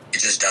 it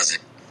just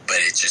doesn't. But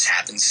it just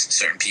happens.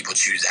 Certain people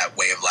choose that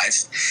way of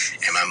life.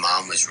 And my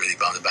mom was really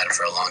bummed about it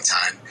for a long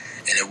time.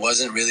 And it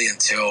wasn't really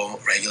until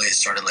Regulate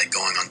started like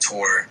going on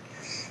tour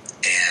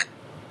and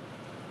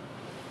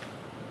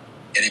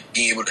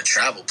being able to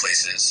travel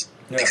places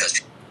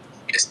because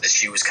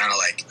she was kind of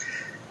like,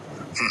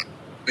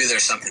 maybe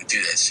there's something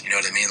to this. You know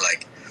what I mean?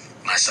 Like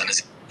my son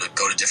is able to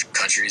go to different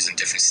countries and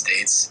different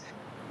states.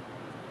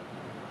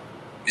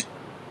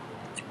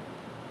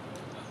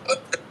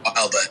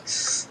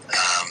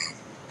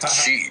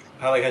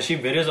 Has she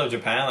videos of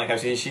Japan? Like,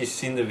 has she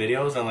seen the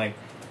videos and like?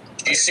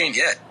 She's seen,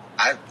 yeah.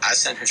 I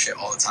send her shit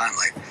all the time.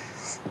 Like,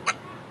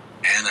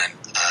 and then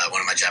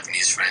one of my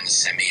Japanese friends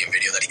sent me a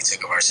video that he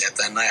took of our set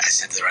that night. I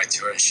sent it right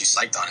to her, and she's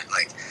psyched on it.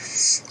 Like,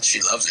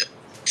 she loves it.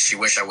 She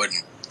wish I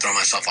wouldn't throw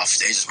myself off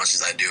stage as much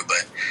as I do,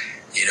 but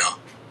you know,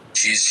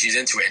 she's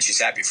into it and she's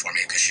happy for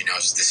me because she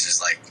knows this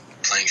is like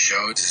playing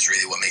shows is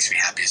really what makes me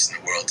happiest in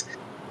the world.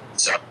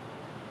 So,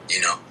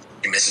 you know,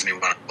 she misses me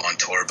when I go on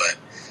tour, but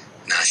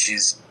nah,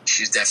 she's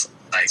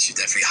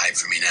definitely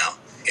hyped for me now.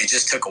 It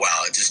just took a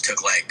while. It just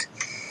took like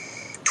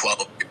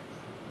 12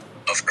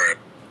 of her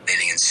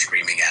leaning and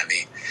screaming at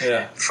me.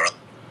 Yeah.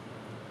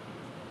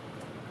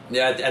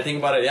 I think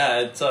about it.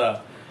 Yeah, it's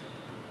I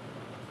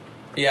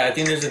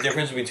think there's a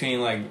difference between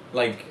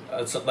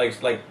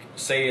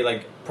say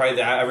like probably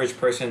the average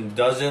person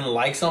doesn't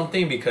like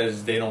something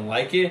because they don't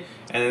like it,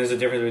 and there's a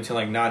difference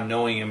between like not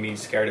knowing and being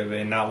scared of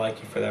it and not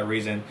liking for that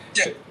reason.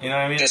 Yeah. You know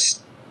what I mean?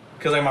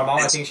 Because like my mom,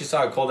 I think she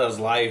saw a Cold as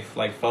Life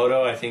like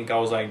photo. I think I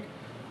had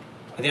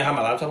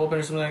my laptop open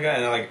or something like that,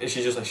 and like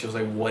she was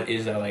like, "What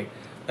is that?" Like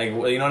you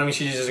know what I mean?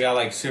 She just got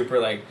like super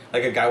like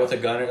a guy with a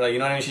gun, like you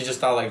know what I mean? She just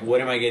thought like,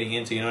 "What am I getting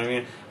into?" You know what I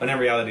mean? But in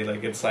reality,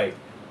 like it's like,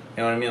 you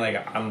know what I mean? Like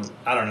I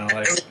don't know,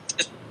 like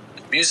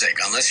music.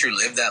 Unless you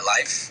live that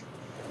life,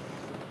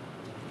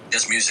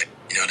 just music.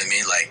 You know what I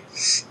mean? Like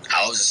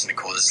I was listening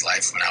to Cold as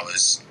Life when I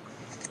was.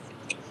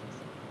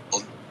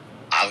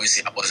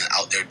 Obviously, I wasn't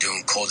out there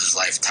doing Cold as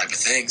Life type of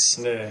things.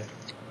 Yeah.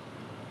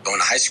 Going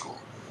to high school,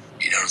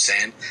 you know what I'm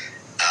saying?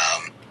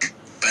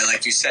 But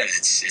like you said,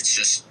 it's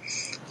just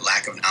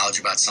lack of knowledge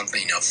about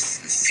something. You know,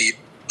 fear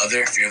of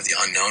the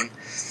unknown,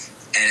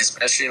 and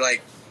especially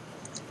like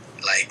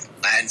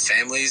Latin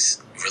families,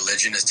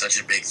 religion is such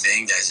a big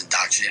thing that is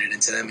indoctrinated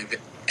into them.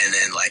 And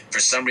then like for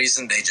some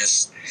reason they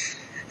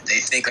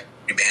think like,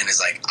 your band is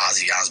like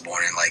Ozzy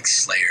Osbourne and like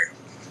Slayer,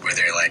 where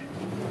they're like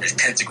there's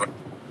pentagram.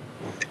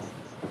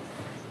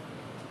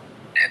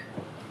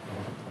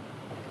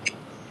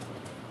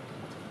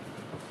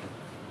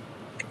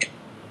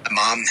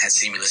 Mom had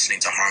seen me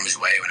listening to Harm's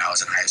Way when I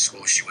was in high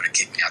school. She would have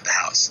kicked me out the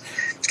house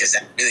because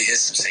that really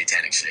is some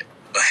satanic shit.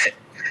 But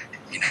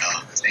you know,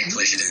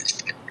 thankfully she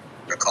didn't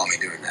recall me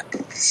doing that.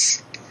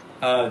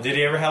 Did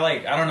you ever have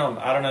like I don't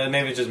know,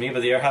 maybe it's just me,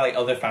 but did you ever have like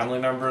other family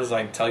members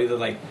like tell you that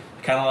like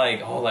kind of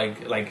like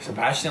like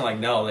Sebastian, like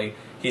no, like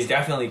he's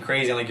definitely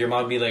crazy, and like your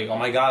mom be like, oh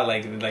my god,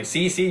 like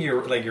see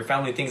your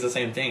family thinks the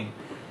same thing.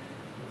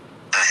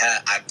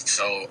 I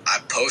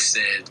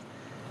posted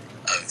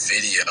a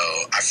video.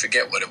 I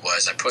forget what it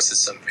was. I posted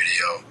some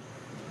video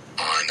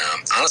on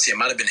honestly it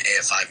might have been an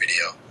AFI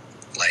video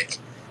like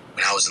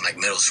when I was in like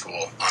middle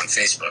school on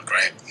Facebook,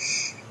 right?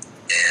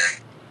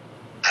 And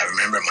I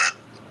remember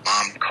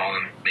mom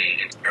calling me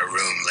in her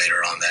room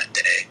later on that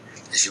day,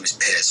 and she was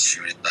pissed.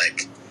 She was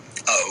like,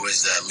 "Oh, it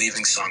was the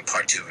Leaving Song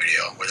Part 2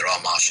 video where they're all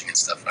moshing and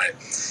stuff, right?"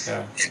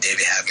 Yeah. And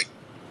David Havoc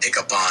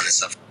makeup on and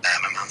stuff like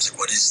that. My mom's like,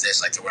 "What is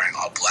this? Like, they're wearing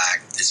all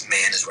black. This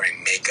man is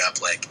wearing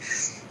makeup. Like,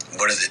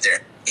 what is it?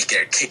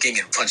 They're kicking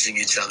and punching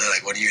each other.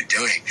 Like, what are you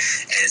doing?"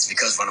 And it's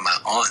because one of my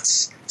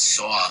aunts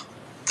saw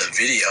the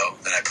video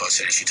that I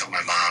posted, and she told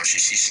my mom. She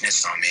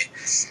snitched on me.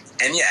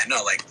 And yeah,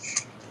 no, like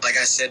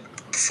I said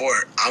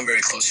before, I'm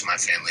very close to my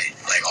family.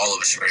 Like, all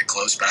of us are very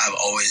close, but I've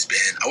always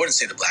been, I wouldn't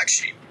say the black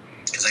sheep,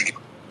 because I get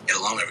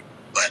along with everybody,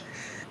 but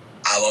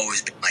I've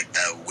always been like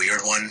the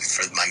weird one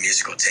for my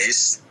musical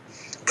taste.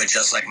 But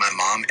just like my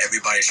mom,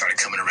 everybody started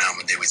coming around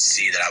when they would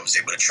see that I was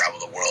able to travel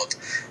the world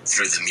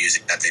through the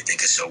music that they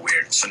think is so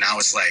weird. So now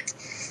it's like,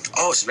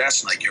 "Oh,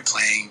 Sebastian, like, you're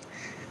playing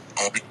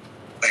only,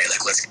 wait,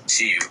 like, let's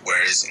see you."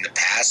 Whereas in the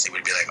past, it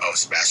would be like, "Oh,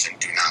 Sebastian,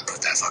 do not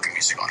put that fucking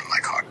music on in my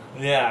car."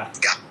 Yeah.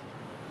 God,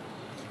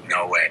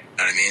 no way. You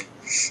know what I mean?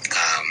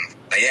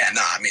 But yeah,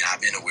 no, I mean,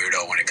 I've been a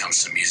weirdo when it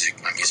comes to music,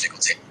 my musical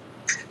taste,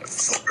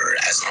 for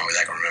as long as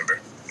I can remember.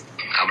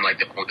 I'm like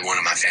the only one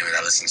in my family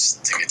that listens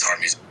to guitar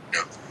music, you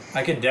know?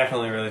 I could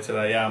definitely relate to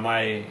that. Yeah,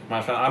 my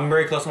family, I'm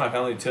very close to my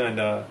family too, and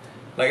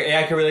like, yeah,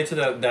 I can relate to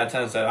that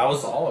sense that I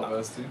was. All of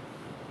us, dude.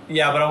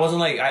 Yeah, but I wasn't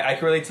like, I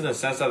can relate to the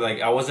sense that,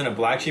 like, I wasn't a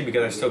black sheep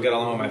because I still get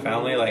along with my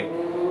family. Like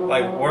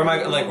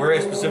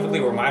where specifically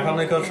where my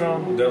family comes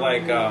from, they're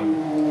like,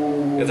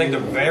 it's like the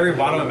very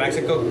bottom of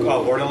Mexico,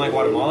 bordering like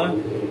Guatemala,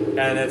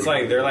 and it's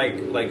like they're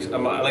like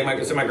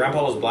my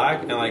grandpa was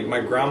black, and like my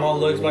grandma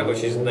looks black, but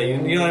she's like,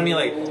 you know what I mean,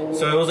 like,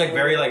 so it was like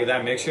very like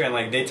that mixture, and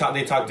like they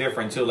talk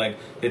different too, like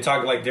they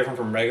talk like different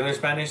from regular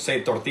Spanish.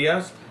 Say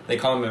tortillas, they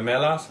call them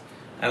memelas,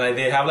 and like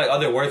they have like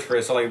other words for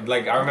it. So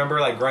like I remember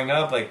like growing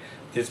up, like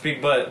they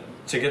speak, but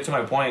to get to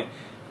my point,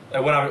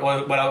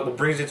 what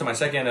brings it to my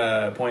second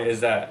point is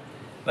that,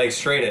 like,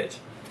 straight edge,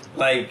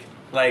 like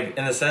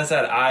in the sense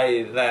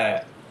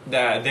that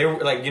that they were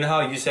like, you know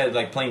how you said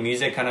like playing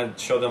music kind of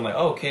showed them like,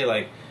 oh, okay,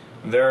 like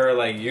they're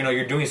like, you know,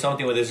 you're doing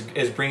something with this,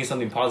 is bringing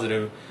something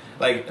positive.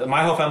 Like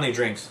my whole family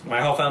drinks,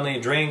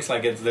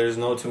 like there's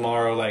no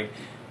tomorrow, like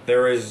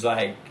there is,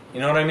 like, you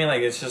know what I mean,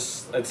 like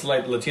it's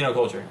like Latino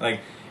culture, like,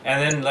 and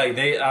then like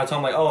I tell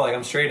them like, oh, like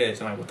I'm straight edge.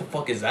 I'm like, what the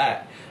fuck is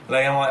that?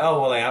 Like I'm like, oh,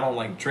 well, like I don't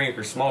like drink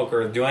or smoke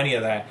or do any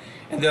of that.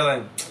 And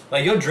they're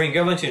like you'll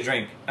eventually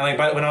drink. And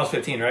like when I was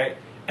 15, right?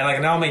 And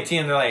like now I'm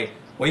 18, they're like,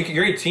 well,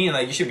 you're 18,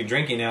 like you should be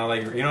drinking now,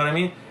 like, you know what I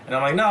mean? And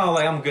I'm like, no,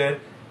 like I'm good.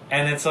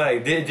 And it's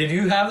like, did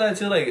you have that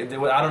too? Like,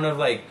 I don't know if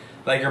like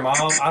your mom,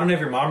 I don't know if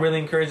your mom really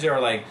encouraged it or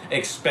like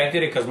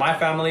expected it. Because my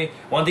family,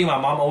 one thing my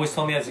mom always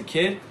told me as a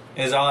kid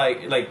is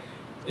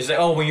it's like,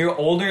 oh, when you're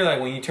older, like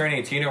when you turn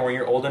 18 or when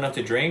you're old enough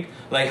to drink,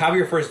 like have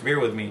your first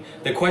beer with me.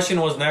 The question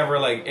was never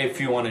like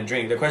if you want to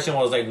drink. The question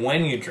was like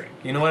when you drink.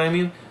 You know what I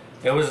mean?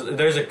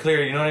 There's a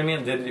clear, you know what I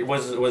mean?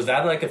 Was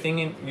that like a thing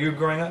in you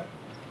growing up?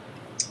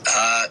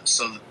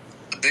 So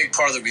a big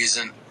part of the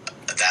reason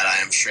that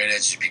I am straight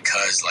edge is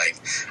because, like,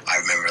 I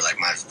remember like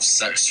my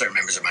certain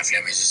members of my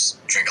family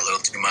just drink a little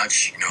too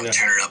much, you know, yeah.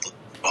 Turn it up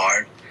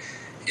hard.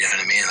 You know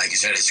what I mean? Like you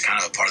said, it's kind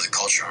of a part of the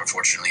culture,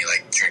 unfortunately,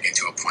 like drinking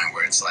to a point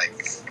where it's like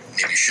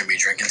maybe you shouldn't be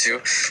drinking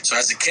to. So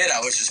as a kid, I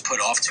was just put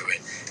off to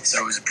it.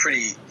 So it was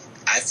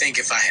I think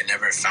if I had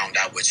never found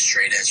out what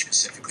straight edge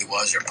specifically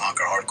was, or punk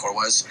or hardcore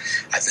was,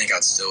 I think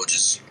I'd still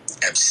just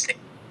abstain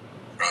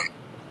from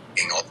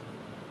being all.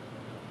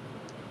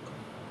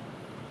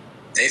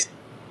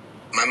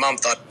 My mom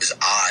thought it was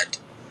odd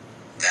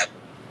that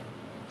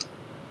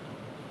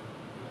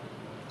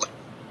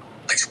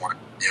like wine,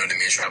 you know what I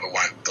mean? She'll have a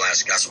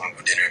glass of wine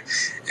for dinner,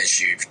 and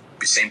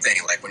same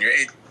thing. Like when you're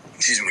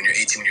 18, when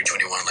you're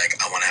 21, like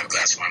I want to have a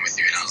glass of wine with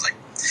you, and I was like,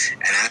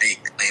 and I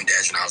claimed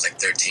edge when I was like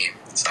 13,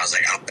 so I was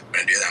like, I'm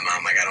gonna do that,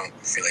 Mom. Like I don't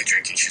feel like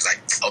drinking. She's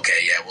like,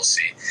 okay, yeah, we'll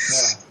see.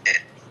 Yeah. And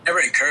never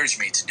encouraged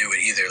me to do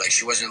it either. Like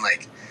she wasn't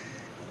like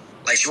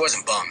she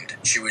wasn't bummed.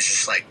 She was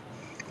just like,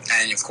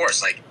 and of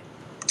course, like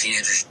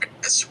teenagers,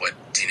 that's what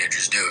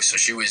teenagers do. So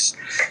she was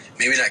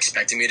maybe not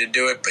expecting me to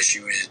do it, but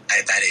she was,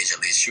 at that age at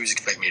least, she was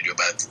expecting me to do it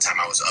by the time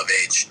I was of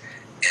age.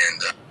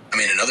 And I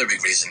mean, another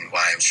big reason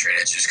why I'm straight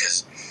edge is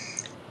because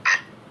I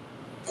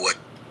was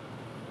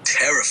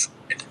terrified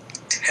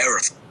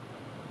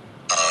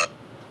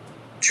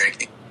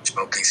drinking,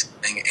 smoking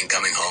something, and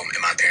coming home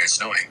and my parents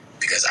knowing,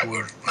 because I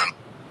would,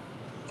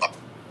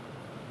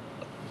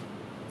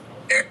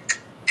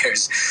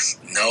 there's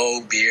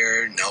no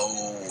beer,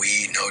 no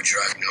weed, no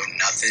drug, no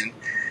nothing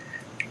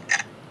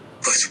that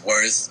was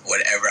worth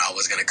whatever I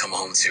was going to come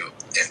home to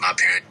if my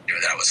parents knew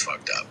that I was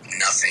fucked up.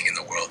 Nothing in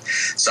the world.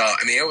 So,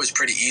 I mean, it was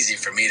pretty easy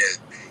for me to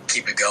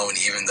keep it going,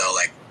 even though,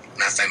 like,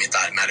 my family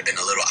thought it might have been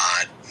a little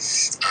odd.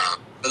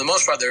 For the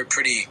most part, they were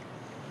pretty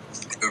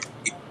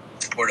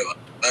supportive of it.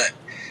 But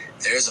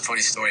there is a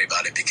funny story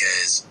about it,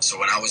 because, so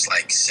when I was,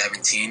 like,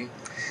 17...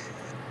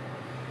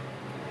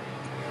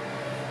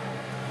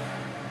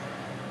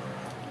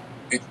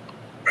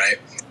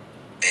 right?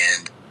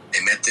 And they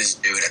met this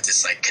dude at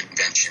this like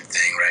convention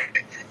thing,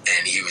 right?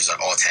 And he was like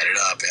all tatted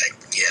up, like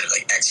he had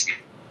like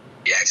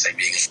XDX, like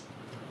being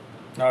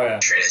Oh yeah.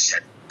 straight edge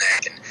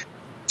neck, and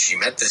she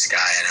met this guy,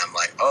 and I'm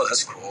like, oh,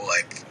 that's cool.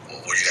 Like, well,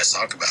 what did you guys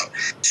talk about?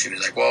 She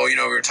was like, well, we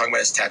were talking about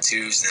his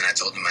tattoos, and then I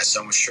told him my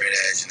son was straight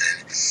edge, and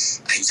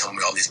then he told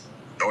me all these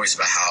stories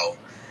about how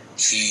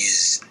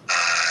he's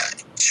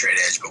straight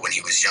edge, but when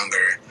he was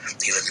younger,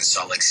 he lived in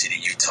Salt Lake City,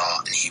 Utah,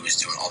 and he was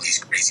doing all these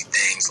crazy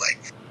things, like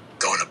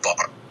going to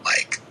bar,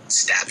 like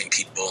stabbing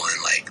people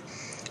and like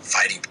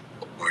fighting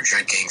people who were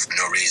drinking for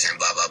no reason,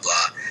 blah blah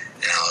blah.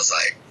 And I was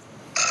like,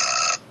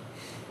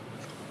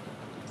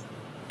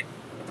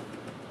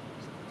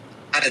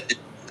 I did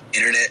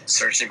internet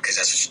searching because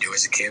that's what you do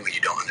as a kid when you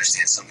don't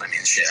understand something. I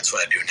mean, shit, that's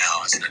what I do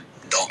now as an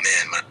adult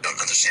man when I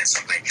don't understand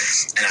something.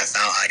 And I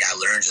found, like, I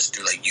learned just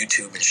through, like,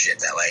 YouTube and shit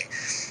that, like,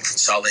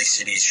 Salt Lake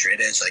City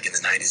straight edge, like, in the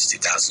 90s,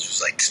 2000s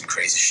was, like, some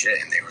crazy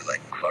shit. And they were, like,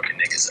 fucking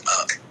niggas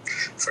up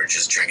for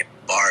just drinking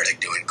at the bar,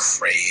 like, doing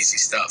crazy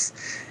stuff.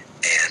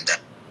 And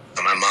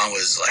but my mom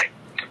was, like,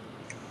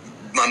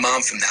 my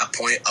mom from that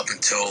point up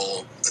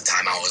until the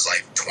time I was,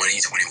 like,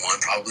 20, 21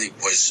 probably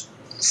was,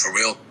 for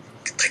real,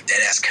 like, dead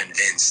ass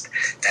convinced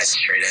that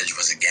straight edge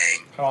was a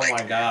gang. Oh like,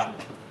 my god.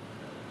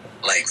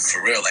 Like,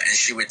 for real. Like, and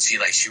she would see,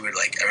 like,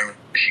 I remember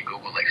she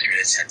Googled, like, straight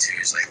edge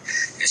tattoos, like,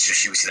 and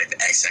she would see, like, the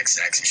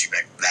XXX, and she'd be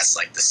like, that's,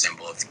 like, the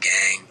symbol of the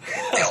gang.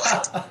 They all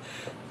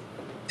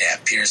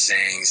have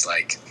piercings,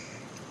 like,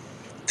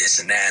 this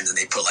and that, and then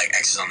they put, like,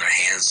 X's on their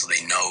hands so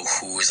they know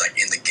who is, like,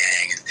 in the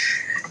gang. And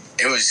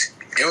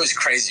it was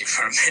crazy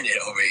for a minute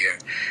over here,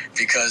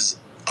 because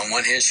on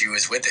one hand, she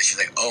was with it. She's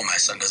like, oh, my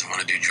son doesn't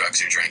want to do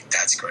drugs or drink.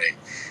 That's great.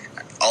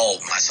 Oh,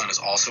 my son is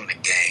also in a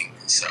gang.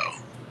 So,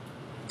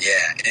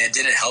 yeah. And it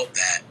didn't help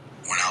that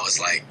when I was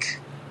like,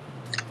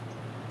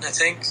 I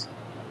think,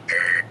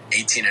 or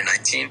 18 or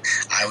 19,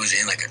 I was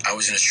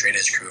in a straight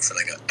edge crew for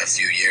like a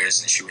few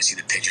years, and she would see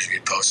the pictures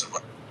we'd post of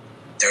like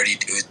 30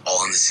 dudes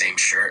all in the same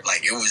shirt.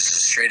 Like, it was a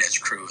straight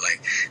edge crew,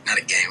 like, not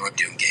a gang. We're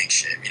doing gang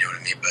shit, you know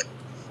what I mean? But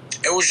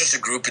it was just a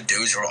group of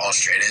dudes who were all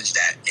straight edge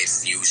that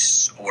if you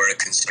were a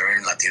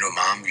concerned Latino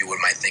mom, you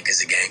might think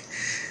is a gang.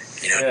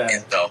 You know what I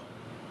mean? So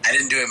I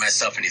didn't do it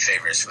myself any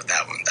favors with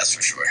that one, that's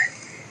for sure.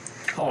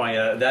 Oh my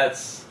god,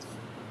 that's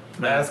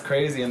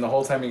crazy. And the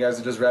whole time you guys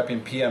are just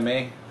rapping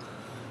PMA.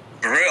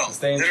 For real.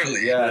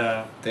 Literally.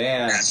 Yeah.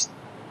 Damn.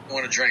 I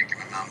want to drink. And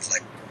my mom's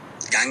like,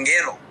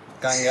 ganguero.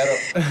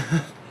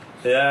 Ganguero.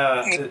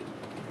 yeah.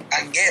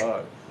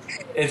 Ganguero.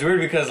 It's weird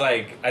because,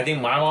 like, I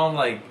think my mom,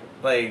 like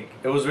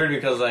it was weird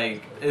because,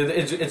 like,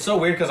 it's so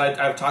weird because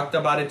I've talked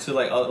about it to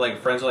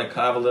like friends who like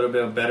have a little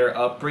bit of better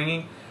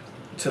upbringing.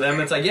 To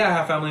them, it's like, yeah, I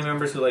have family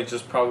members who like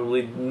just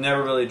probably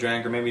never really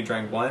drank or maybe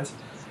drank once,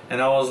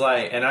 and I was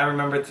like, and I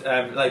remember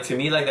like, to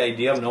me, like, the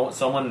idea of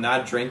someone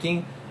not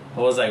drinking, I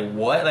was like,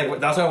 what?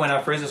 Like, that's why when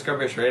I first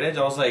discovered straight edge,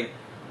 I was like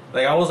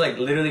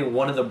literally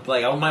one of the,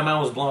 like, my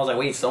mind was blown. I was like,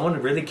 wait, someone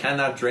really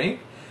cannot drink?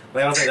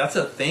 Like, I was like, that's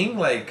a thing,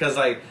 like, cause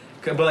like.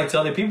 But, like, to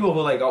other people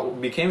who,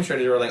 like, became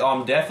straight edge, were like, oh,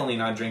 I'm definitely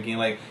not drinking.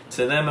 Like,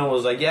 to them, it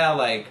was like, yeah,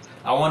 like,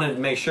 I wanted to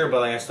make sure, but,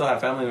 like, I still have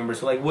family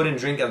members who, like, wouldn't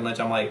drink as much.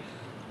 I'm like,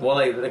 well,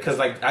 like, because,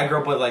 like, I grew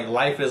up with, like,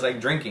 life is,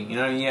 like, drinking. You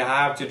know what I mean? You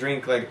have to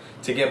drink, like,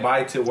 to get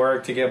by to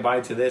work, to get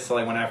by to this. So,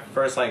 like, when I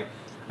first, like,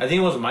 I think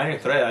it was Minor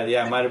Threat.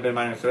 Yeah, it might have been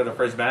Minor Threat, the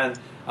first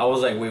band. I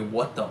was like, wait,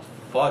 what the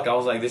fuck? I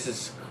was like, this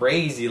is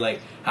crazy.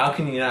 Like, how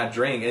can you not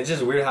drink? It's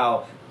just weird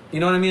how,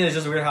 you know what I mean? It's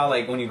just weird how,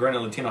 like, when you grow in a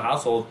Latino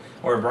household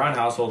or a brown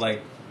household,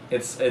 like,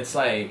 it's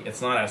like,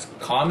 it's not as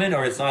common,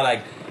 or it's not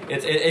like,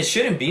 it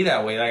shouldn't be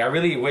that way. Like, I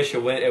really wish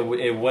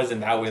it wasn't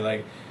that way.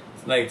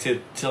 Like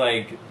to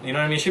like, you know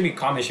what I mean? It should be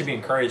common. It should be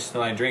encouraged to,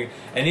 like, drink.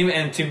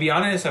 And to be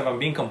honest, if I'm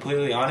being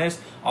completely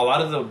honest, a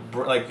lot of the,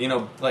 like, you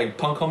know, like,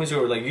 punk homies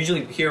who are, like,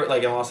 usually here,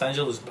 like, in Los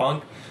Angeles,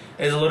 punk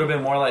is a little bit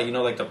more like, you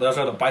know, like, that's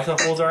where the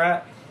bicycles are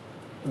at.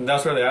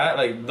 That's where they're at.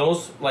 Like,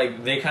 those,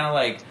 like, they kind of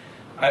like,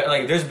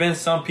 like, there's been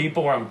some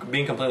people where I'm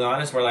being completely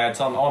honest, where, like, I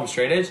tell them, oh, I'm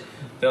straight edge.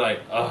 They're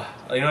like, ugh.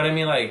 You know what I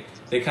mean? Like,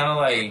 they kind of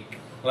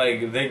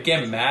like they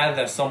get mad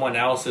that someone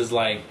else is,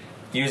 like,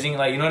 using,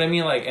 like, you know what I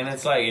mean? Like, and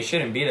it's like, it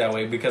shouldn't be that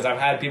way, because I've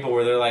had people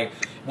where they're like,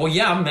 well,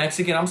 yeah, I'm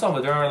Mexican, I'm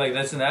Salvadoran, or like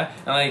this and that.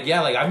 And, like,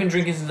 yeah, like, I've been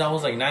drinking since I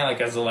was, like, 9,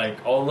 like, as a,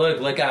 like, oh,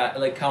 look at,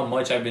 like, how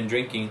much I've been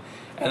drinking.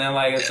 And then,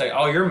 like, it's like,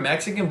 oh, you're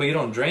Mexican, but you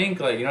don't drink?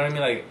 Like, you know what I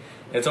mean? Like,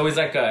 it's always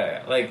like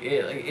a,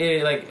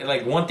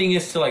 like, one thing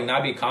is to, like,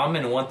 not be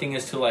common, and one thing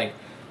is to, like,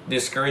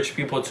 discourage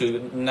people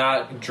to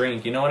not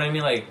drink. You know what I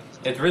mean? Like,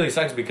 it really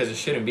sucks because it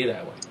shouldn't be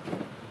that way.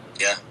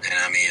 Yeah, and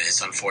I mean,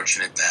 it's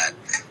unfortunate that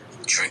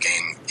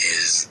drinking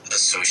is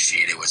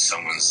associated with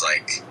someone's,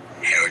 like,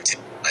 heritage.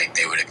 Like,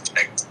 they would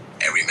expect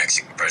every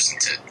Mexican person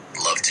to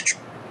love to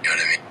drink. You know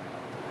what I mean?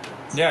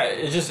 Yeah,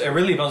 it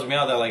really bums me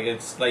out that, like,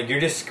 it's like you're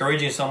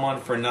discouraging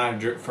someone for not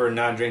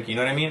drinking. You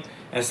know what I mean?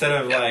 Instead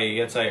of, like,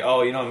 it's like,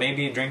 oh, you know,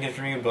 maybe drinking's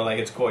for me, but, like,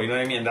 it's cool. You know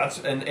what I mean?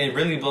 And it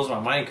really blows my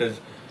mind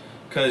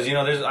because, you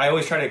know, I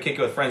always try to kick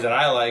it with friends that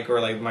I like,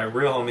 or, like, my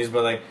real homies,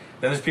 but, like,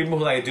 then there's people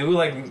who, like, do,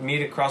 like,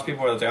 meet across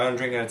people where they're like, I don't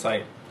drink, and it's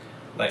like,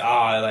 like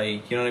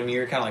you know what I mean,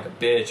 you're kind of like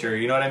a bitch, or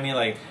you know what I mean,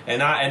 like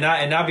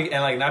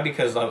not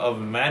because of a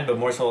man, but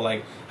more so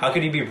like how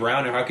could you be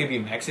brown or how could you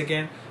be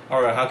Mexican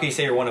or how could you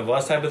say you're one of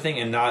us type of thing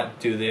and not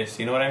do this,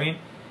 you know what I mean?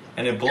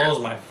 And it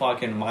blows my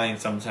fucking mind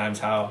sometimes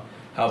how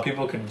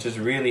people could just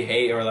really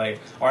hate or like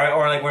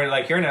where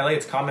like here in LA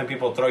it's common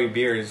people throw you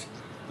beers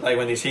like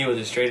when they see you with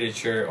a straight edge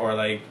shirt or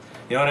like.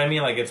 You know what I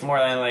mean? Like it's more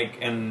than like,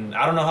 and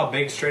I don't know how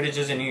big straight edge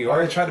is in New York.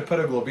 Or they try to put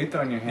a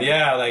globito in your hand.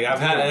 Yeah, like I've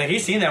had, like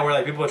he's seen that where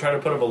like people try to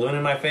put a balloon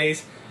in my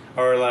face,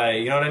 or like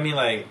you know what I mean?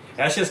 Like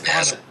that's just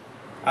common.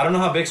 I don't know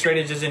how big straight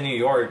edge is in New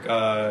York.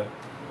 I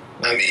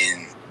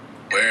mean,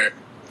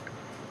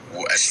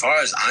 as far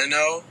as I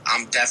know,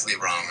 I'm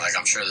definitely wrong. Like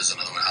I'm sure there's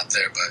another one out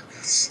there,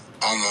 but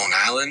on Long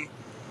Island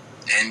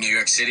and New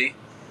York City,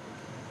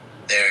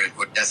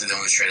 we're definitely the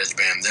only straight edge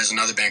band. There's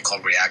another band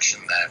called Reaction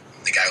that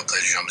the guy who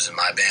plays drums in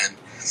my band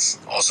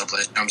also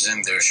plays drums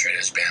in. They're a straight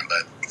edge band,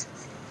 but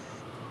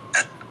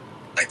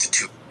like the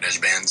two edge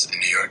bands in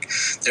New York,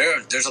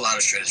 there's a lot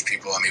of straight edge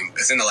people. I mean,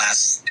 within the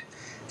last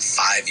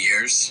 5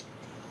 years,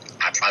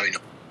 I probably know.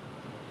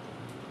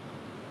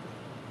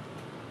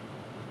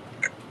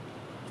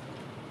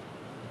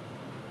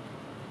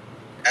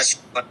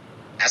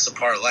 That's a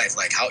part of life.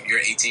 Like how you're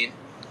 18.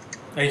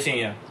 18,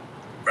 yeah.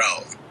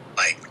 Bro,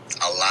 like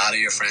a lot of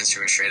your friends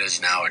who are straight edge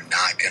now are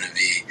not gonna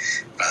be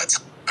by the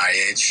time my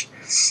age.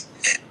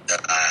 And,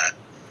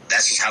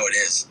 that's just how it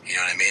is, you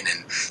know what I mean?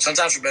 And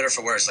sometimes for better or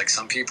for worse. Like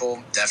some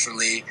people,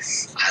 definitely,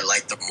 I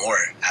like them more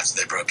after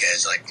they broke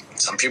edge. Like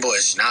some people,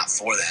 it's not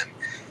for them.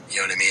 You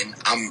know what I mean?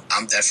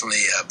 I'm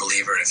definitely a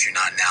believer. If you're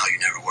not now, you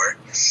never were.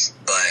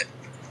 But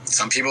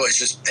some people,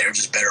 they're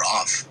just better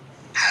off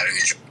having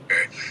a drink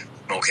or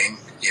smoking.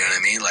 You know what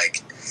I mean?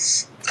 Like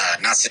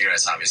not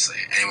cigarettes, obviously.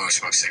 Anyone who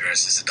smokes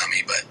cigarettes is a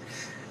dummy. But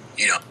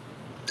you know,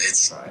 it's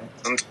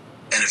some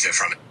benefit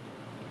from it.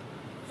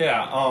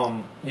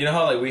 Yeah, you know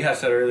how like we had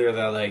said earlier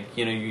that like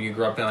you know you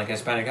grew up in like a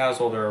Hispanic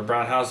household or a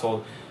brown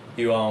household,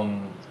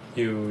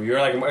 you're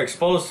like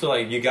exposed to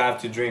like you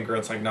got to drink or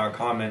it's like not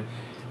common,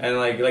 and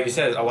like you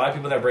said, a lot of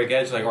people that break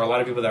edge or a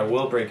lot of people that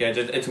will break edge,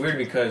 it's weird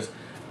because,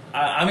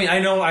 I mean I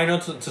know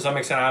to some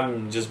extent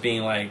I'm just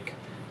being like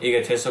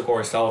egotistical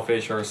or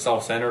selfish or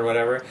self-centered or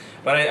whatever,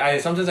 but I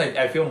sometimes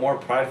I feel more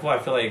prideful. I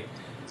feel like.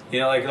 You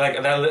know, like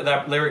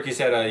that lyric you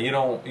said, you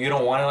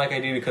don't want it like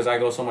I do because I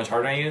go so much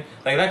harder on you.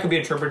 Like that could be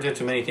interpreted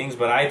to many things,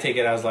 but I take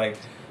it as like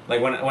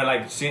when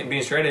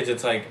being straight edge,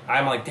 it's like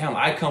I'm like damn,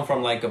 I come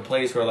from like a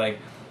place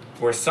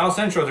where South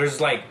Central,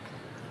 there's like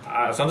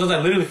sometimes I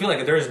literally feel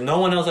like there's no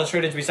one else that's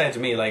straight edge besides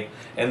me. Like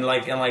and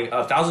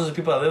thousands of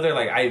people that live there,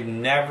 like I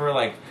never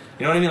like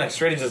you know what I mean. Like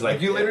straight edge is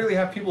like you literally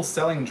have people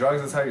selling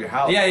drugs inside your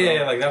house.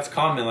 Yeah, like that's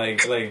common.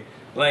 Like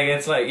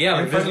it's like yeah,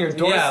 in like front of your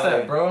doorstep,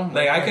 like, bro.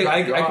 Like I could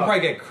probably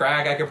get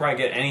crack. I could probably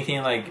get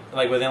anything like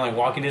within like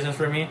walking distance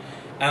for me,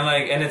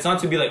 and it's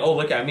not to be like oh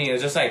look at me.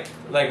 It's just like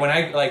when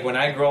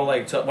I grow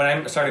when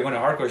I started going to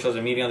hardcore shows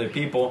and meeting other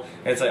people,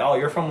 it's like oh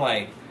you're from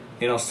like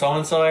you know so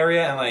and so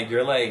area and like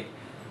you're like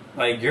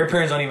your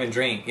parents don't even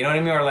drink. You know what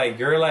I mean? Or like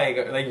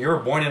you're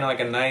born in like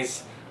a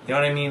nice you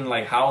know what I mean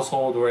like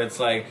household where it's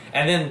like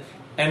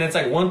and it's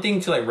like one thing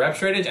to like rep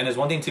straight edge and it's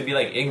one thing to be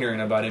like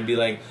ignorant about it and be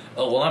like,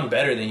 oh well I'm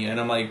better than you, and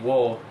I'm like,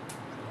 well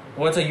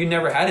it's like you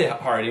never had it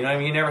hard, you know what I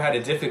mean? You never had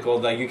it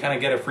difficult, like you kind of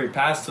get a free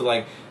pass to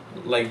like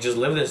just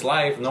live this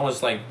life. No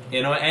one's like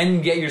you know,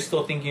 and yet you're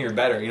still thinking you're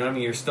better, you know what I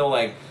mean? You're still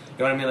like you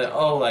know what I mean? Like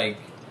oh like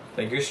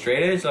you're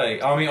straight edge,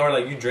 like I mean or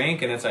like you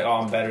drink and it's like oh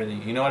I'm better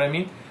than you know what I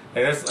mean?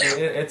 Like it's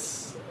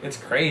like it's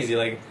crazy,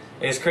 like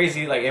it's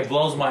crazy, like it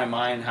blows my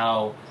mind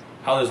how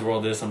this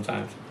world is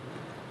sometimes.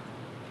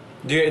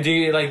 Do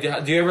you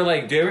have you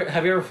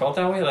ever felt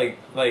that way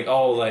like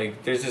oh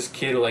like there's this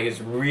kid who like is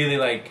really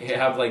like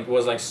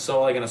was like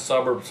so like in a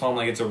suburb home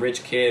like it's a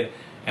rich kid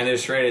and they're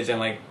straight edge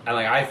and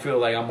I feel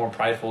like I'm more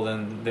prideful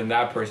than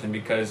that person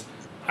because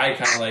I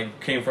kind of like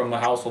came from a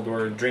household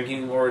where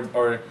drinking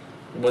or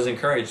was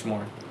encouraged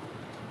more.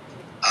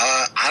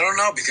 I don't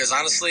know because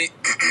honestly,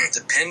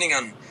 depending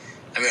on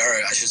or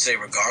I should say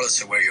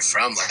regardless of where you're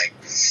from, like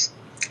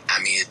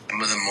I mean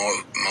some of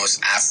the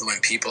most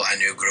affluent people I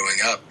knew growing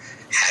up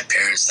had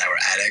parents that were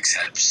addicts,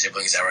 had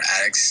siblings that were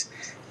addicts,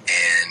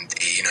 and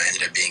they, you know,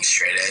 ended up being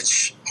straight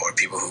edge, or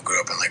people who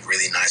grew up in like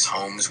really nice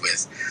homes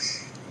with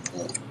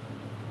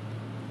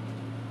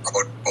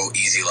quote unquote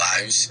easy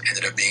lives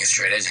ended up being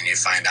straight edge, and you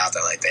find out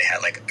that like they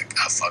had like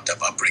a fucked up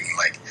upbringing.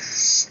 Like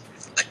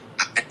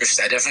I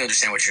definitely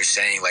understand what you're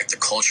saying. Like the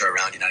culture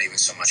around you, not even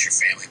so much your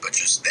family, but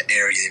just the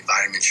area, the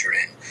environment you're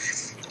in.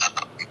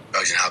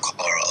 Drugs and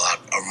alcohol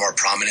are more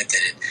prominent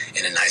than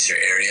in a nicer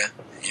area.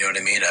 You know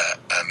what I mean?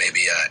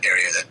 Maybe an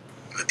area that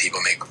the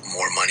people make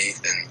more money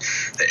than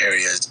the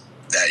areas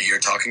that you're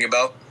talking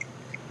about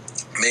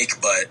make,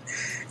 but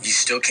you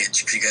still can't,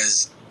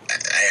 because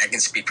I can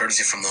speak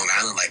personally from Long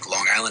Island. Like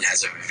Long Island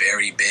has a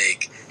very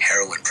big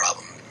heroin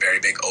problem, very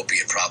big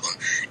opiate problem,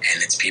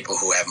 and it's people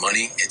who have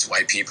money. It's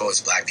white people,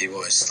 it's black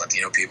people, it's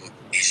Latino people,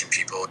 Asian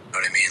people. You know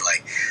what I mean?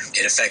 Like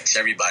it affects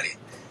everybody.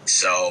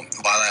 So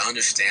while I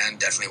understand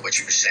definitely what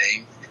you're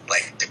saying,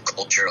 like the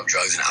culture of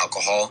drugs and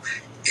alcohol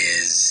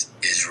is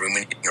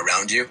ruminating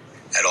around you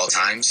at all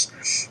times.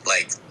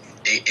 Like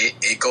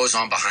it goes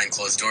on behind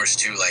closed doors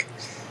too. Like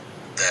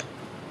the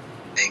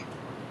thing,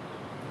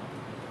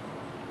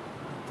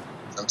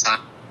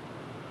 sometimes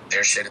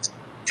their shit is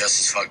just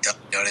as fucked up.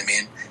 You know what I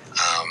mean?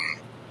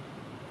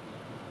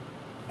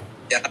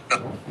 Yeah.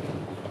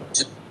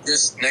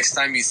 Just next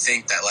time you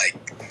think that like,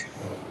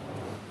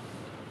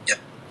 yeah,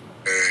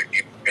 or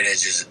your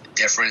image is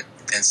different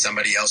than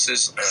somebody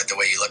else's, or like the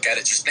way you look at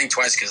it, just think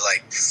twice, because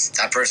like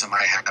that person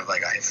might have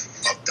like a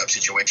fucked up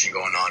situation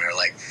going on, or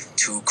like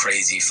two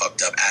crazy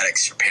fucked up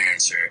addicts, or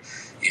parents, or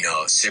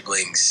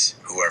siblings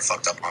who are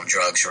fucked up on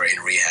drugs or in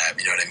rehab.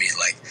 You know what I mean?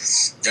 Like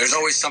there's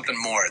always something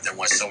more than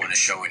what someone is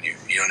showing you.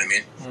 You know what I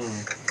mean?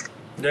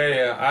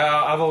 Yeah.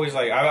 I've always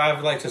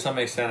I've like to some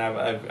extent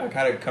I've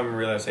kind of come to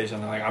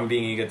realization that like I'm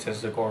being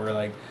egotistical or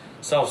like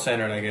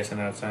self-centered, I guess, in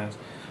that sense.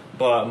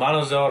 But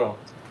Mano Zotto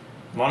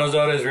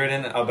is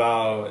written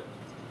about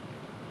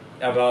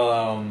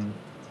I'm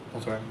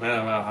sorry,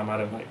 man, I'm out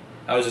of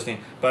I was just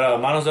thinking. But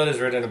Mano Zotto is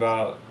written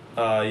about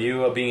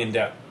you being in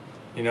debt.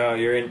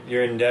 You're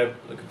in debt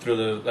through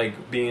the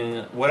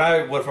being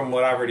from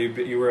what I've heard,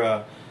 you were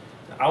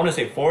I want to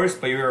say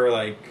forced, but you were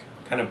like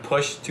kind of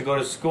pushed to go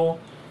to school.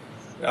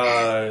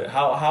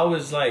 How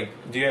was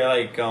do you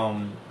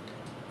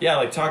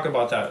talk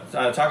about that?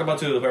 Talk about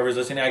to whoever's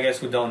listening, I guess,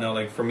 who don't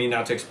know, for me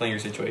not to explain your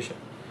situation.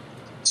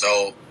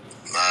 So,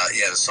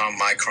 the song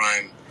 "My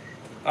Crime."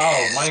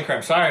 Oh, My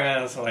Crime. Sorry, man.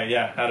 That's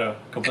had a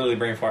completely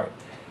brain fart.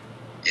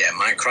 Yeah,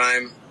 My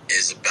Crime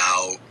is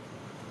about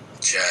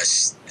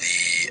just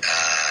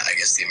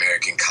the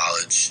American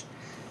college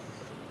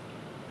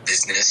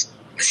business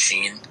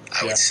machine,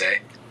 I would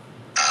say.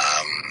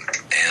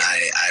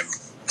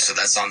 So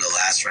that's on the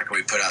last record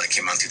we put out. It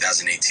came out in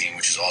 2018,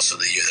 which is also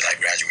the year that I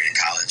graduated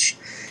college.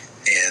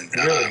 And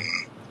really?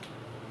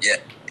 Yeah.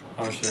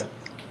 Oh shit.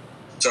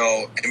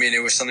 So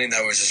it was something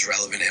that was just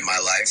relevant in my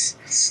life,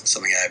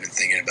 something I've been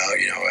thinking about.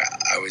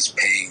 I was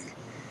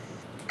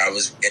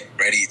getting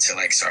ready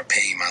to start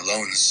paying my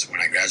loans when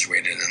I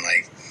graduated, and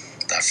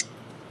that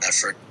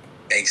first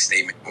bank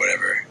statement,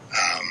 whatever,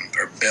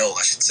 or bill,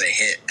 I should say,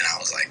 hit, and I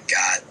was like,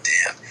 God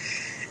damn,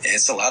 and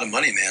it's a lot of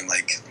money, man.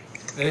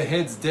 It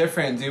hits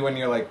different, dude, when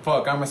you're like,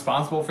 fuck, I'm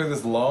responsible for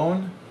this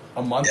loan,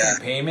 a monthly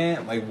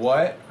payment,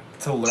 what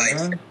to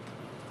learn.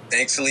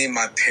 Thankfully,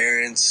 my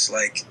parents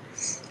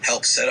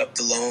helped set up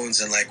the loans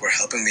and were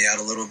helping me out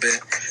a little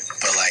bit,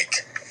 but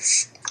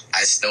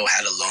I still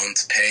had a loan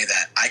to pay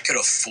that I could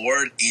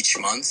afford each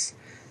month,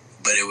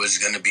 but it was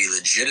going to be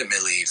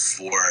legitimately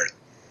for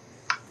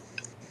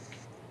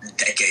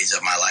decades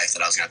of my life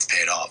that I was going to have to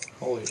pay it off.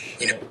 Holy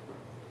shit.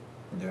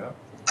 Yeah.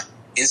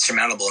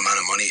 Insurmountable amount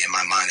of money in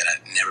my mind that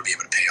I'd never be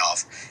able to pay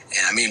off.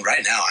 And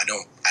right now I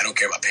don't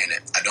care about paying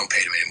it. I don't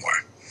pay them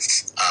anymore.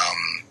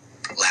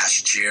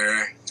 Last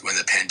year when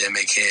the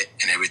pandemic hit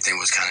and everything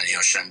was kind of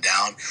shutting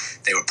down,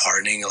 they were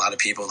pardoning a lot of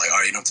people,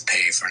 oh, you don't have to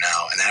pay for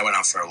now. And that went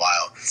on for a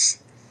while.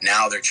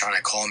 Now they're trying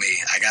to call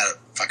me. I got a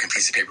fucking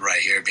piece of paper right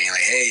here being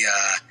like, hey,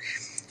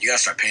 you gotta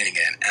start paying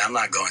again, and I'm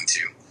not going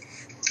to.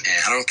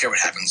 And I don't care what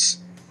happens.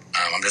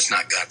 I'm just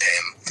not gonna pay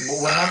them.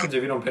 Well, what happens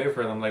if you don't pay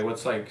for them?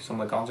 What's some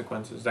of the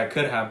consequences that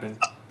could happen?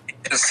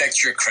 It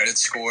affects your credit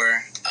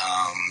score,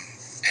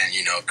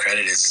 and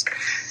credit is.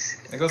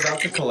 It goes out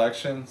to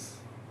collections.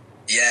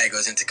 Yeah, it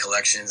goes into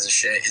collections and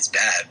shit. It's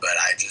bad, but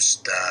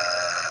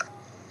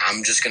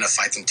I'm just gonna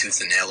fight them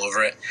tooth and nail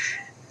over it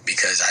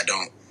because I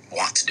don't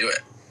want to do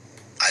it.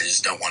 I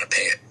just don't want to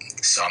pay it,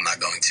 so I'm not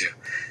going to.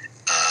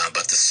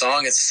 But the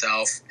song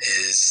itself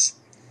is,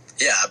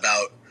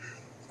 about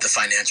the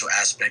financial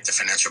aspect, the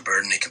financial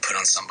burden it can put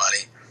on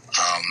somebody.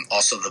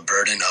 Also the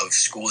burden of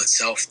school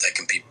itself that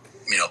can be,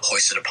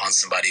 hoisted upon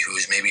somebody who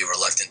is maybe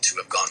reluctant to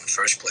have gone in the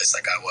first place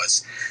like I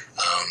was.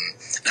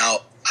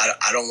 Now,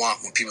 I don't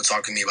want, when people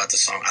talk to me about the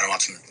song, I don't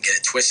want them to get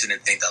it twisted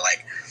and think that,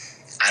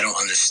 I don't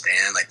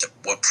understand,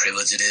 what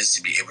privilege it is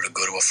to be able to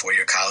go to a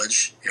 4-year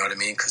college. You know what I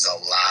mean? Because a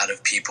lot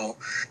of people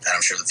that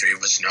I'm sure the three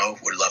of us know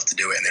would love to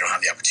do it, and they don't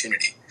have the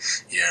opportunity.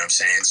 You know what I'm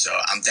saying? So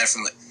I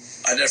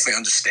definitely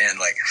understand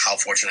how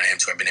fortunate I am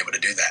to have been able to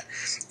do that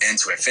and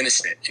to have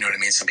finished it. You know what I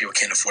mean? Some people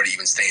can't afford to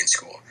even stay in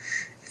school.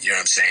 You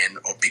know what I'm saying?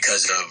 Or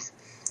because of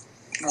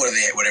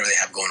whatever they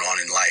have going on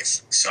in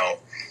life. So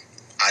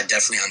I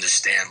definitely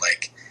understand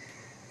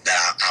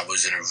that I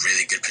was in a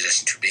really good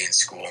position to be in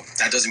school.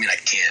 That doesn't mean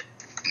I can't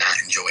not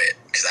enjoy it,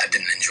 because I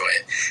didn't enjoy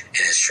it,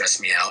 and it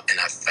stressed me out, and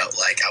I felt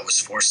like I was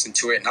forced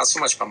into it, not so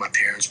much by my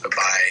parents, but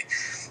by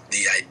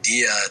the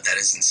idea that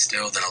is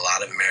instilled in a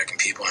lot of American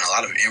people and a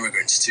lot of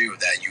immigrants too,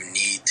 that you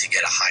need to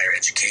get a higher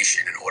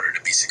education in order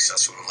to be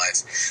successful in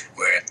life,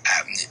 where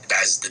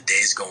as the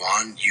days go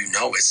on,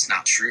 it's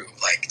not true.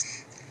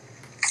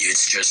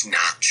 It's just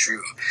not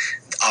true.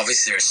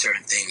 Obviously, there are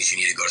certain things you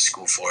need to go to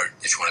school for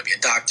if you want to be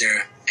a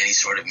doctor, any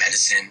sort of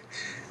medicine,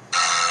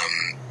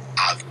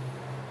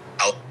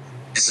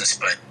 business,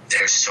 but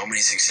there's so many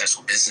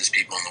successful business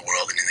people in the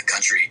world and in the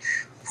country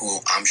who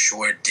I'm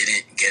sure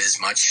didn't get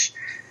as much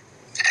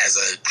as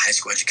a high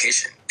school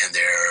education, and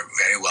they're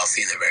very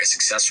wealthy and they're very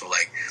successful.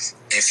 Like,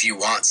 if you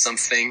want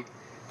something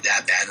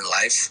that bad in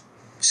life,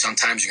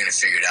 sometimes you're going to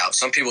figure it out.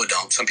 Some people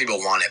don't. Some people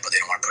want it, but they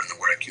don't want to put in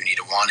the work. You need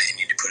to want it and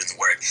you need to put in the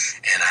work.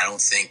 And I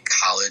don't think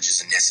college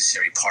is a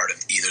necessary part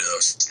of either of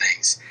those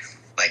things.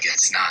 Like,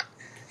 it's not.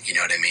 You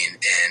know what I mean?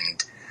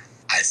 And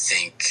I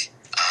think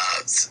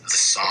the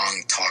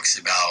song talks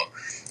about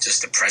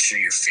just the pressure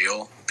you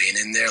feel being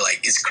in there.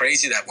 Like, it's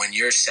crazy that when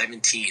you're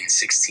 17,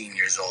 16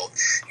 years old,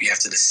 you have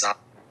to decide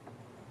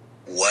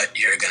what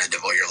you're going to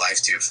devote your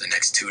life to for the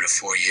next 2 to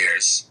 4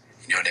 years.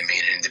 You know what I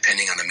mean? And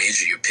depending on the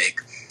major you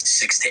pick,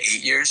 6 to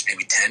 8 years,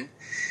 maybe 10.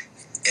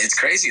 It's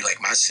crazy. Like,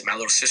 my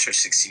little sister is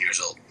 16 years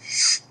old.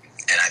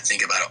 And I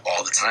think about it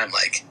all the time.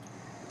 Like,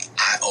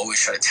 I always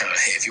try to tell her,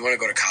 hey, if you want to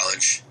go to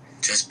college,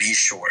 just be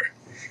sure.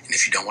 And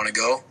if you don't want to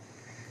go,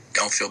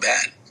 don't feel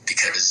bad,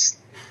 because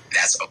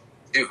that's what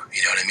you do.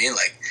 You know what I mean?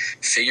 Like,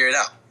 figure it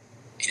out.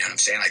 You know what I'm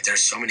saying? Like,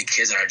 there's so many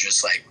kids that are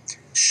just like,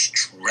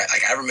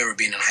 like, I remember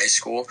being in high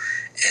school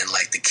and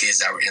like the kids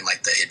that were in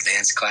like the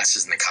advanced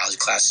classes and the college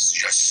classes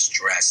just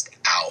stressed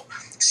out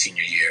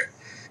senior year,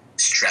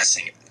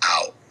 stressing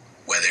out,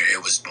 whether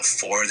it was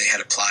before they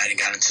had applied and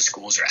got into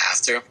schools or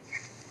after.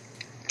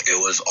 It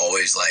was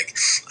always like,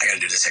 I gotta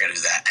do this, I gotta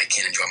do that, I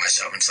can't enjoy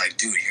myself. And it's like,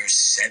 dude, you're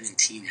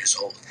 17 years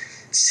old,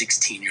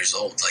 16 years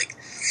old. Like,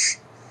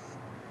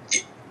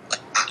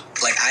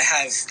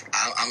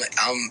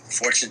 I'm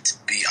fortunate to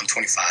be, I'm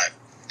 25.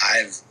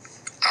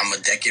 I'm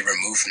a decade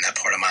removed from that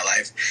part of my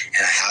life,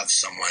 and I have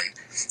someone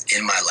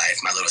in my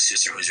life, my little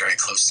sister, who's very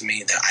close to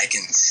me, that I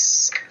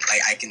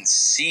can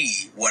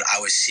see what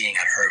I was seeing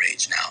at her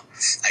age now.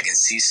 I can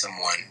see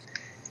someone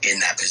in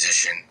that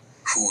position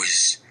who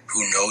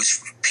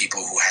knows people,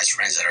 who has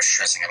friends that are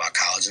stressing about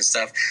college and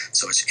stuff.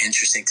 So it's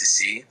interesting to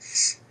see,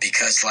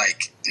 because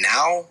like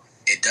now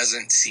it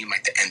doesn't seem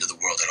like the end of the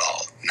world at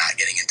all, not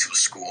getting into a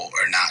school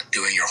or not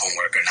doing your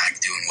homework or not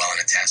doing well on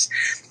a test.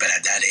 But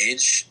at that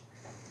age,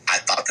 I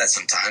thought that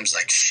sometimes,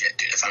 like, shit,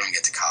 dude, if I don't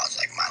get to college,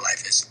 like, my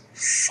life is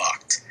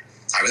fucked.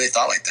 I really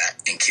thought like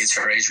that. And kids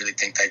her age really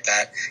think like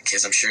that.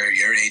 Kids, I'm sure,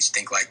 your age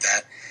think like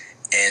that.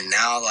 And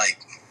now, like,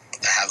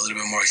 I have a little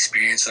bit more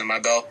experience under my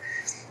belt.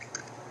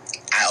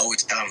 I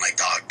always tell them, like,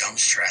 dog, don't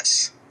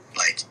stress.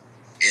 Like,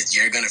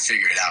 you're going to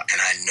figure it out. And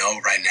I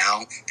know right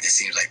now it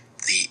seems like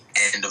the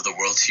end of the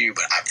world to you,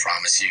 but I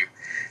promise you,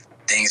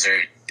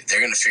 they're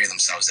going to figure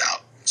themselves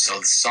out. So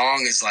the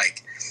song is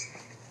like,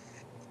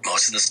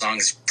 most of the song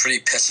is pretty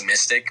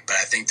pessimistic, but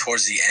I think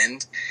towards the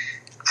end,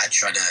 I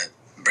try to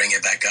bring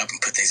it back up and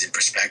put things in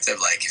perspective.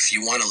 Like, if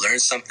you want to learn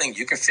something,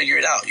 you can figure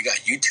it out. You got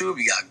YouTube,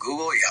 you got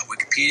Google, you got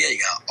Wikipedia, you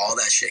got all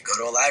that shit. Go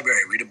to a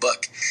library, read a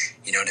book.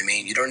 You know what I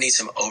mean? You don't need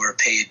some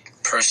overpaid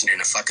person in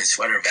a fucking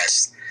sweater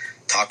vest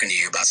talking to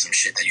you about some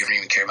shit that you don't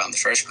even care about in the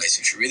first place.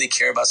 If you really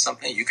care about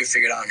something, you can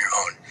figure it out on your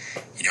own.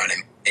 You know what I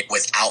mean?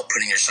 Without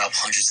putting yourself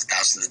hundreds of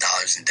thousands of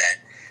dollars in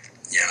debt.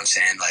 You know what I'm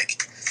saying?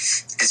 Like,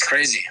 it's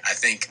crazy. I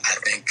think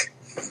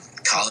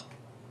college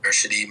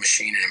university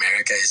machine in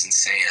America is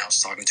insane. I was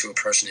talking to a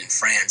person in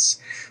France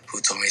who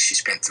told me she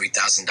spent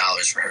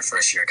 $3,000 for her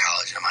first year of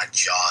college, and my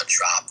jaw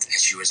dropped. And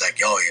she was like,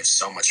 "Yo, you have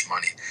so much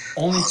money."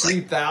 Only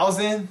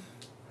 3,000?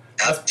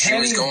 That's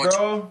pennies,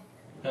 bro.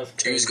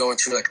 She was going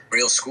to like a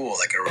real school,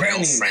 like a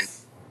real friend.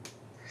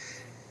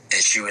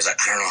 And she was like,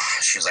 I don't know.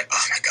 She was like,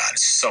 oh my God,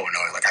 it's so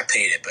annoying. Like, I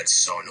paid it, but it's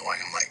so annoying.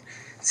 I'm like,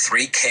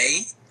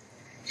 $3K?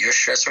 You're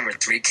stressed over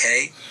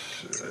 $3K?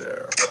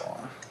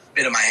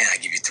 Bit of my hand, I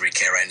give you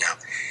 $3K right now.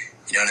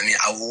 You know what I mean?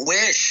 I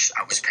wish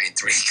I was paying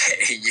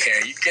 $3K a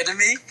year. Are you kidding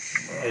me?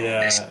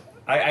 Yeah,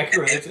 I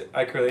can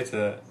relate to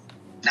that.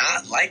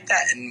 Not like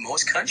that in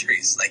most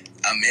countries. Like,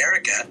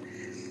 America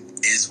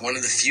is one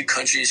of the few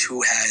countries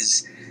who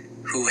has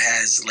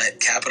let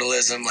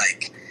capitalism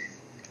like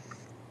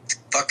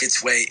fuck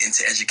its way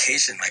into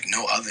education like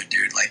no other,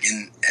 dude. Like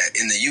in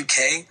the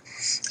UK,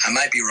 I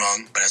might be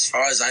wrong, but as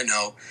far as I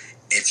know,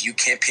 if you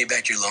can't pay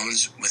back your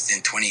loans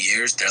within 20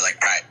 years, they're like,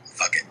 all right,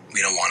 fuck it,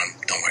 we don't want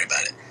them, don't worry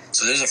about it.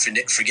 So there's a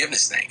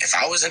forgiveness thing. If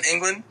I was in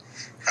England,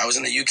 if I was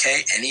in the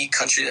UK, any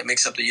country that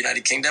makes up the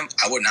United Kingdom,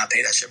 I would not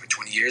pay that shit for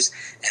 20 years,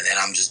 and then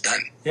I'm just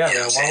done. Yeah, you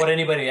know why would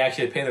anybody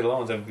actually pay their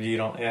loans if you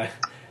don't? Yeah.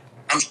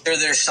 I'm sure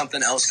there's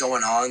something else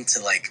going on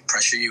to like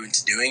pressure you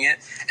into doing it,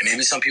 and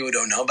maybe some people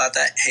don't know about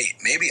that. Hey,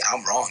 maybe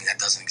I'm wrong. That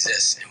doesn't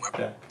exist, and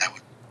that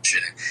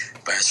shouldn't.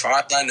 But as far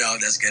as I know,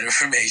 that's good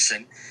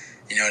information.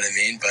 You know what I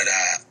mean? But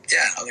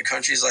yeah, other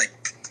countries like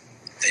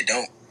they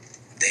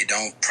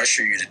don't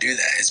pressure you to do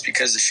that. It's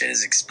because the shit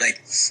is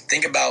like,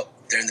 think about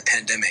during the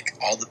pandemic,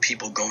 all the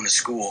people going to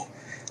school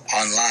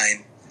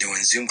online,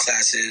 doing Zoom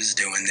classes,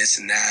 doing this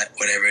and that,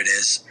 whatever it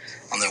is,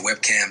 on their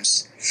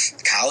webcams.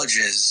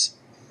 Colleges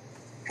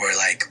were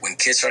like, when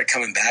kids started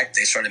coming back,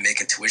 they started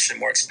making tuition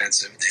more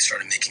expensive. They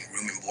started making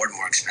room and board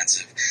more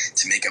expensive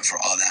to make up for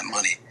all that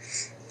money.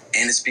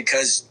 And it's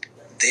because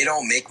they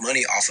don't make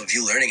money off of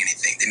you learning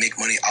anything. They make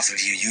money off of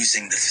you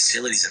using the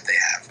facilities that they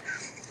have.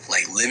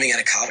 Like, living at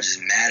a college is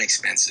mad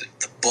expensive.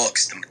 The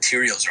books, the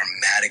materials are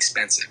mad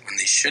expensive when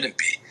they shouldn't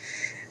be.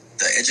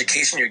 The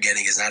education you're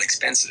getting is not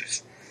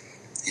expensive.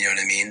 You know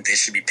what I mean? They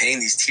should be paying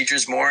these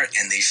teachers more,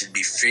 and they should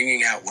be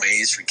figuring out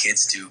ways for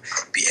kids to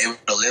be able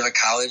to live at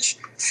college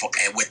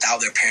and without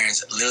their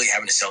parents literally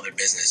having to sell their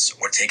business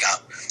or take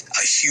out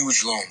a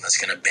huge loan that's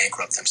going to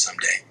bankrupt them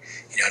someday.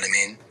 You know what I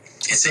mean?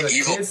 It's for an the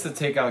evil. kids to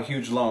take out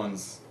huge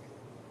loans.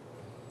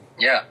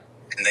 Yeah,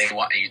 and they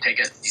want you take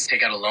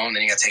out a loan,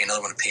 then you got to take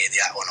another one to pay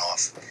that one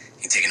off.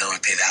 You take another one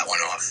to pay that one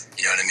off.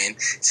 You know what I mean?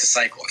 It's a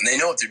cycle, and they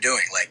know what they're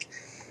doing. Like,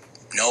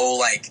 no,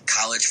 like,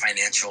 college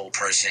financial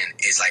person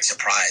is like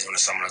surprised when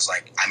someone is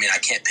like, I mean, I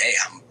can't pay.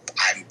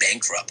 I'm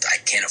bankrupt. I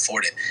can't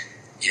afford it.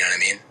 You know what I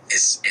mean?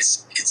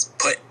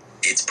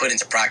 It's put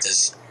into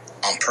practice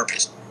on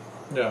purpose.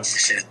 Yeah.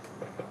 Shit,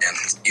 and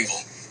it's evil.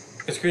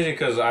 It's crazy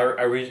because I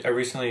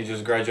recently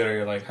just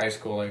graduated like high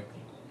school like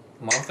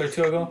a month or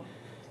two ago,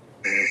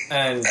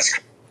 and That's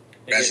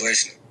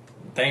congratulations.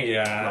 thank you.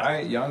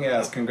 Right, young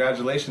ass.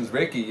 Congratulations,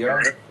 Ricky, yo.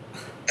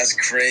 That's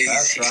crazy.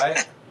 That's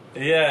right.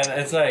 Yeah,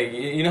 and it's like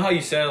you know how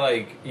you said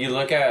like you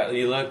look.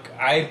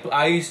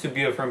 I used to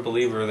be a firm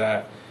believer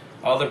that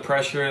all the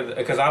pressure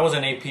because I was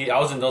in AP, I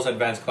was in those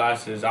advanced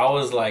classes. I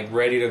was like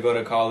ready to go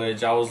to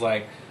college. I was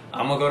like,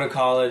 I'm gonna go to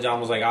college. I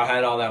was like, I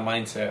had all that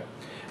mindset,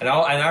 and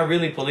I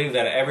really believe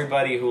that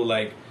everybody who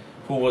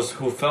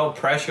felt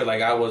pressure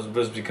like I was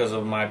because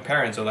of my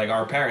parents or like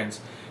our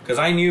parents. Because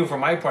I knew for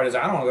my part is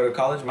I don't want to go to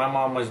college. My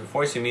mom was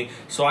forcing me,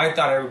 so I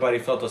thought everybody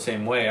felt the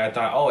same way. I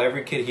thought, oh,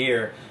 every kid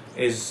here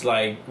is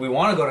like we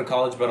want to go to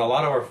college, but a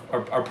lot of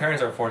our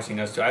parents are forcing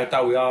us to. I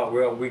thought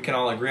we can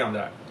all agree on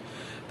that.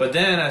 But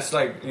then as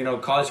like you know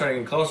college started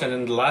getting closer, and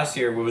then the last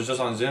year we was just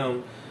on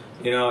Zoom,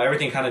 you know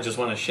everything kind of just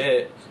went to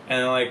shit,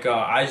 and like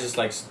I just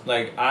I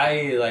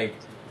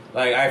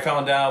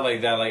found out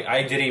like that like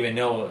I didn't even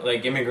know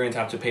like immigrants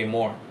have to pay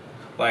more,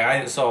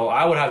 so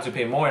I would have to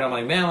pay more, and I'm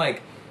like man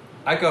like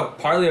I could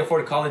partly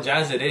afford college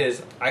as it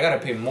is, I gotta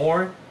pay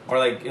more. Or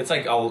like it's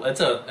like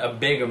it's a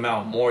big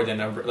amount more than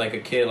a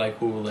kid like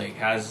who like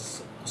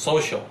has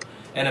social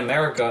in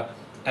America,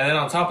 and then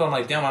on top of it, I'm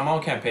like damn my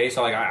mom can't pay,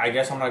 so like I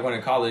guess I'm not going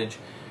to college,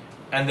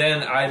 and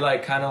then I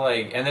like kind of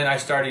like and then I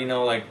started you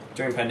know like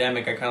during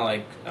pandemic I kind of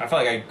like I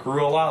felt like I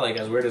grew a lot like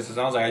as weird as it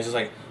sounds like I just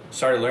like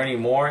started learning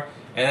more,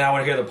 and then I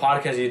would hear the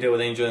podcast you did with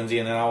Angel and Z,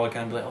 and then I would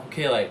kind of be like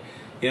okay like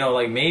you know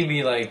like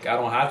maybe like I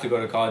don't have to go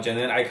to college, and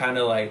then I kind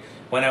of like.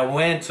 When I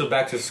went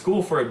back to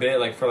school for a bit,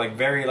 like for like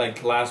very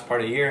like last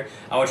part of the year,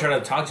 I would try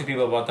to talk to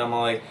people about them.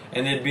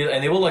 And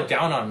they would look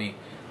down on me.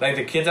 Like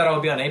the kids that I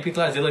would be on AP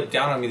class, they look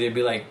down on me. They'd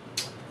be like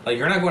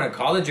you're not going to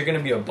college. You're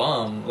gonna be a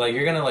bum. Like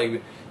you're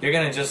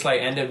gonna just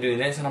like end up doing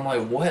this. And I'm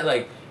like, what?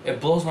 Like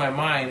it blows my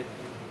mind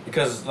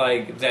because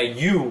like that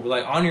you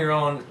like on your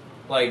own.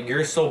 Like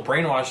you're so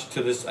brainwashed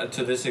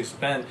to this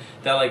extent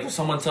that like if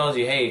someone tells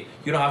you, hey,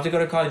 you don't have to go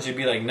to college, you'd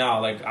be like,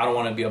 no, like I don't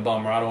want to be a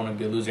bum or I don't want to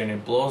be a loser, and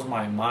it blows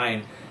my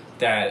mind.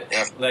 That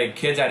like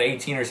kids at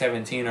 18 or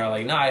 17 are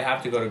like, no, I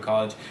have to go to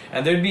college,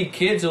 and there'd be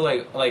kids who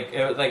like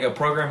a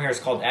program here is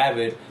called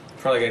Avid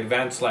for like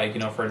advanced like you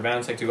know for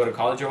advanced like to go to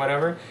college or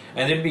whatever,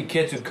 and there'd be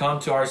kids who'd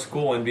come to our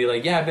school and be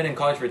like, yeah, I've been in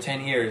college for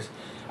 10 years,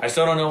 I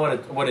still don't know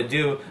what to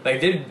do.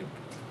 Like they'd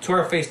to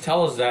our face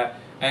tell us that,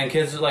 and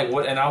kids are like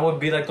what, and I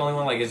would be like the only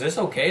one like, is this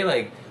okay?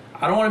 Like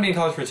I don't want to be in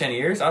college for 10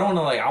 years. I don't want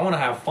to like I want to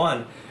have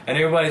fun, and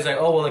everybody's like,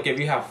 oh well, like if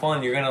you have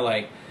fun, you're gonna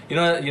like. You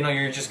know,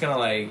 you're just gonna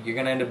like, you're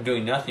gonna end up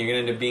doing nothing. You're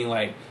gonna end up being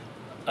like,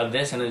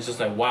 this, and it's just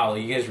like, wow,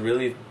 you guys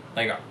really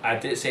like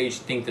at this age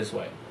think this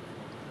way.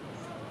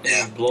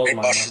 Yeah, it blows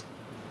my mind.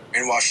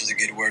 Brainwash is a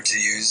good word to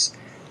use.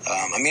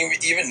 I mean,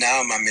 even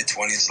now in my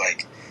mid-20s,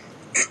 like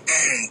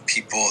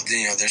people,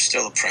 you know, there's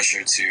still a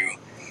pressure to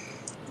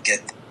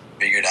get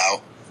figured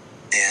out.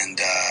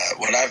 And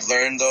what I've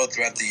learned though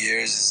throughout the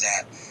years is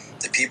that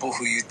the people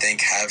who you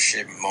think have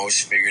shit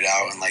most figured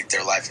out and like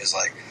their life is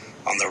like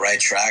on the right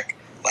track.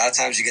 A lot of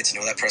times you get to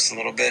know that person a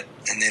little bit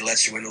and they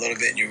let you in a little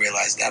bit and you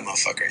realize that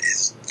motherfucker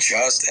is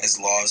just as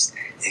lost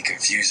and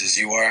confused as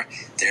you are.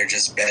 They're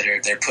just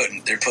better. They're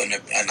putting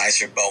a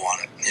nicer bow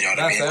on it. You know what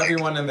I mean? That's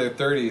everyone in their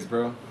 30s,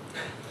 bro.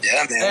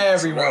 Yeah, man.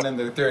 Everyone in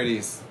their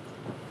 30s.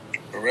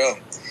 For real.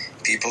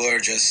 People are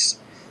just,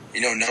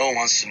 you know, no one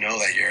wants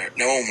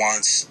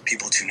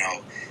people to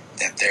know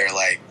that they're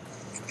like,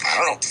 I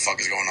don't know what the fuck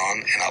is going on.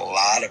 And a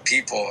lot of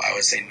people, I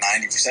would say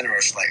 90% of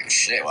us are like,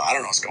 shit, well, I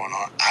don't know what's going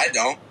on. I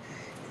don't.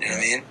 You know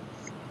what I mean?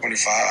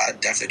 25, I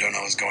definitely don't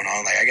know what's going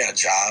on. Like, I got a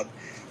job.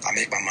 I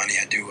make my money.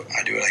 I do what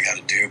I got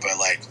to do. But,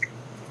 like,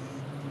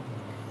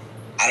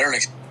 I don't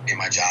expect to be in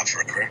my job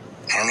forever.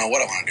 I don't know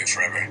what I want to do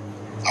forever.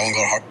 I want to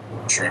go to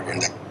Harvard forever.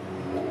 And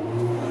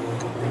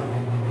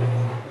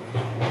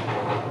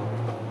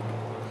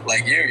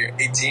like, you're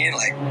 18.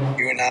 Like,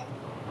 you and I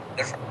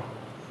different.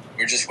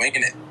 We're just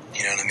winging it.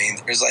 You know what I mean?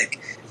 There's, like,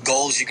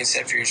 goals you can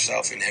set for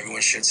yourself, and everyone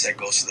should set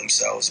goals for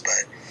themselves.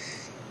 But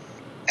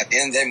at the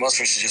end of the day, most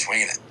of us are just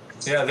winging it.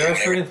 Yeah, there are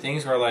certain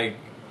things where, like,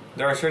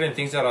 that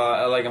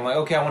like, I'm like,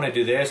 okay, I want to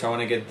do this, or I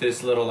want to get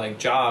this little, like,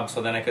 job,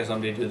 so then I can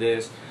someday do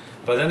this.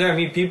 But then there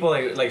are people,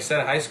 like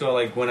said in high school,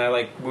 like,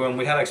 when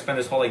we had, like, spend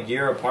this whole, like,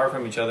 year apart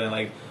from each other, and,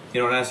 like, you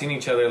know, not seeing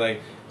each other,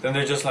 like, then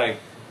they're just like,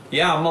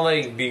 yeah, I'm gonna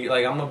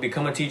I'm gonna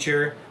become a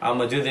teacher. I'm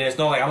gonna do this.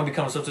 No, like I'm gonna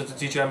become a substitute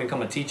teacher. I'm gonna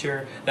become a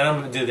teacher. Then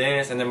I'm gonna do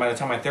this, and then by the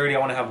time I'm 30, I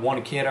want to have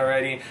one kid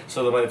already.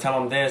 So that by the time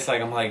I'm this,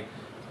 like I'm like,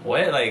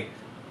 what? Like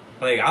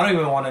I don't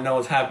even want to know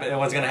what's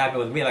gonna happen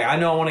with me. Like I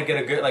know I want to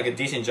get a good, like a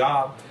decent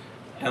job,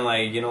 and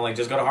like you know, like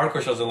just go to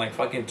hardcore shows and like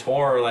fucking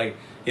tour, like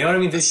you know what I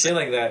mean, do shit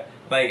like that.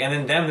 Like and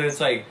then them, it's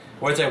like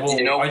where it's like,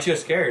 well, aren't you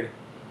scared?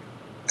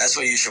 That's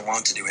what you should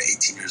want to do at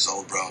 18 years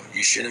old, bro.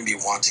 You shouldn't be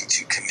wanting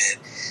to commit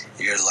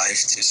your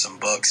life to some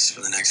books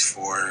for the next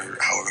 4,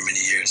 however many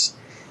years.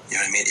 You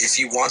know what I mean? If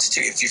you wanted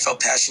to, if you felt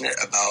passionate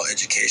about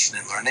education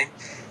and learning,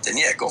 then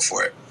yeah, go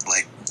for it.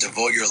 Like,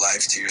 devote your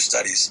life to your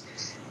studies.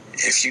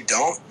 If you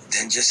don't,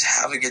 then just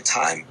have a good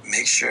time.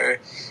 Make sure,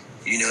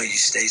 you know, you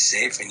stay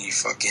safe and you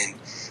fucking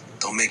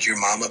don't make your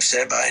mom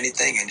upset about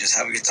anything and just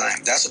have a good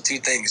time. That's the two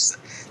things.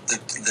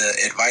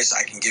 The advice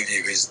I can give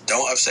you is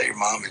don't upset your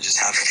mom and just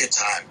have a good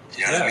time.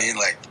 You know what I mean?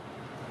 Like,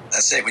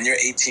 that's it. When you're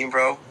 18,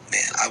 bro,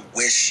 man, I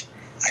wish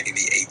I could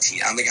be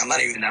 18. I'm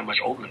not even that much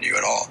older than you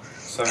at all.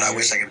 But I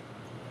wish I could,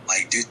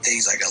 like, do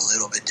things, like, a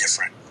little bit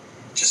different.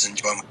 Just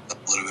enjoy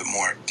myself a little bit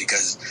more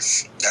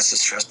because that's a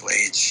stressful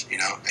age, you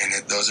know? And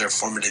those are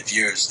formative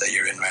years that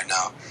you're in right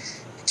now.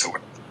 To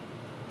where,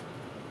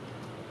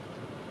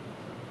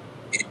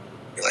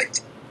 like,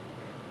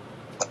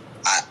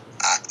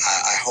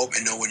 I hope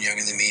and no one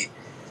younger than me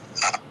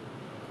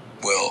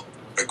will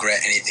regret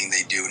anything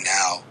they do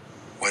now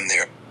when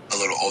they're a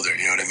little older.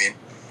 You know what I mean?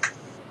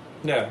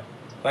 Yeah.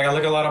 Like, I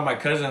look at a lot of my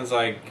cousins,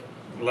 like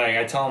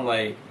I tell them,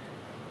 like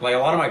a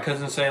lot of my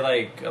cousins say,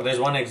 like, there's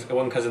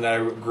one cousin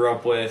that I grew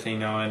up with, you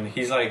know, and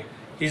he's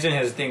in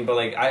his thing, but,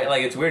 like,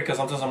 it's weird because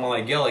sometimes I'm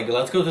like, yo, like,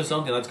 let's go do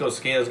something, let's go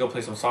skate, let's go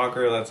play some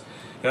soccer, you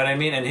know what I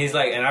mean? And he's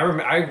like, and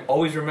I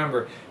always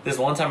remember this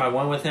one time I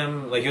went with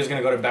him, like, he was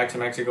going to go back to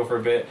Mexico for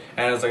a bit,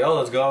 and I was like, oh,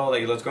 let's go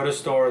to the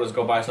store, let's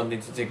go buy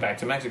something to take back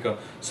to Mexico.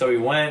 So we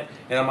went,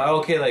 and I'm like,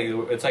 okay, like,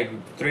 it's like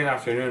 3 in the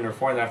afternoon or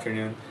 4 in the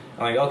afternoon.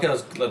 I'm like, okay,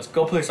 let's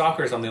go play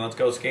soccer or something, let's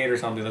go skate or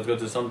something, let's go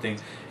do something.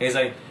 And he's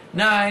like,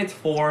 nah, it's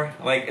 4,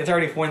 like, it's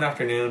already 4 in the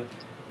afternoon.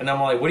 And I'm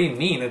like, what do you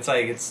mean? It's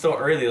like, it's still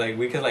early, like,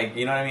 we could, like,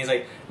 you know what I mean? He's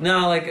like,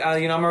 no, like,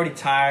 you know, I'm already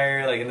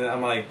tired, like, and then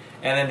I'm like,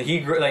 and then he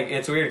grew, like,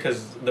 it's weird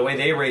because the way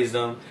they raised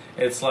him,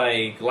 it's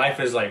like, life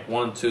is like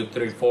 1, 2,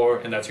 3, 4,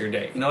 and that's your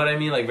day. You know what I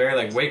mean? Like, very,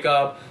 like, wake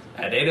up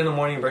at 8 in the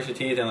morning, brush your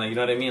teeth, and, like, you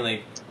know what I mean?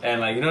 Like,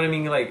 and, like, you know what I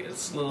mean? Like,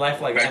 it's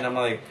life like that, and I'm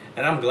like,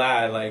 and I'm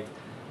glad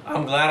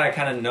I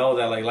kind of know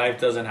that, like, life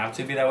doesn't have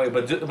to be that way,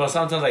 but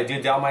sometimes I do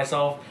doubt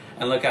myself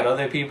and look at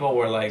other people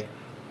where, like,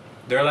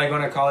 they're, like,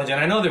 going to college, and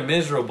I know they're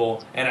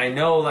miserable, and I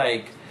know,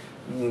 like,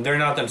 they're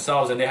not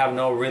themselves, and they have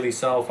no really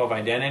self of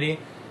identity,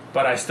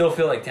 but I still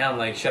feel like, damn,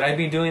 like, should I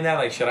be doing that?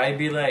 Like, should I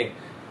be, like,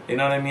 you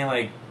know what I mean?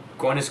 Like,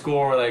 going to school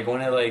or, like,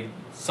 going to, like,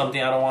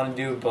 something I don't want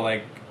to do, but,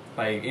 like,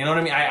 you know what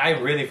I mean? I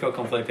really feel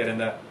conflicted in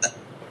that.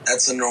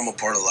 That's a normal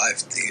part of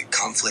life. The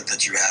conflict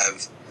that you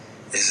have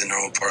is a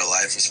normal part of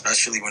life,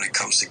 especially when it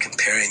comes to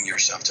comparing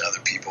yourself to other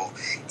people.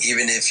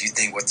 Even if you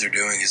think what they're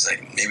doing is,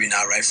 like, maybe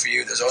not right for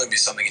you, there's always be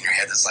something in your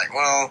head that's like,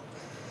 well,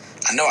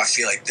 I know I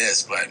feel like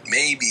this, but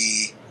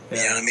maybe, you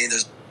know what I mean?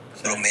 There's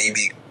a little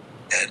maybe,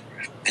 and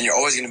you're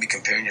always going to be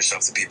comparing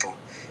yourself to people.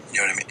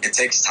 You know what I mean? It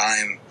takes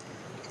time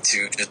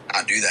to just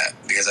not do that,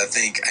 because I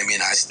think, I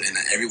mean, and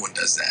everyone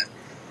does that.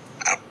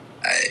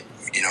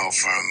 You know,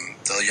 from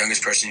the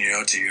youngest person you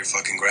know to your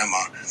fucking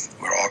grandma,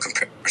 we're all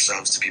comparing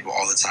ourselves to people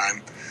all the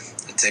time.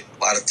 It takes a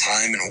lot of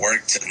time and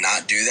work to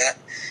not do that,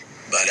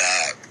 but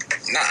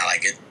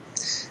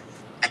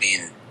I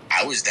mean,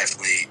 I was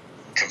definitely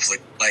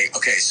conflicted. Like,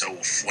 okay, so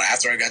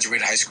after I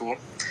graduated high school,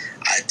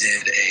 I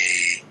did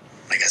a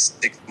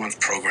 6-month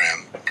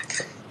program,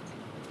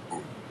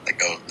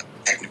 like a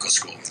technical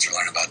school to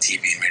learn about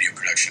TV and radio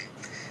production.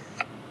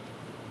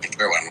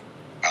 Where I went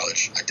to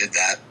college, I did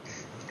that.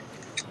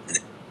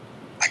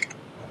 I got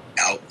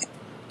out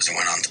and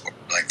went on tour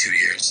for like 2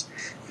 years.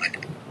 I'm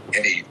like,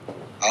 hey,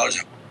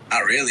 college?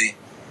 Not really,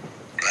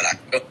 but I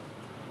could.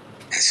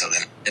 And so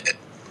then I did it.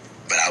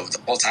 But the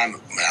whole time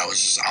when I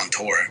was on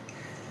tour,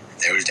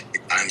 there was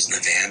times in the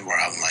van where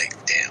I'm like,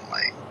 damn,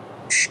 like,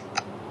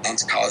 I went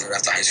to college right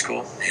after high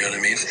school, you know what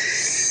I mean?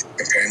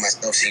 Comparing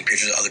myself, seeing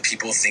pictures of other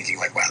people, thinking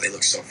like, wow, they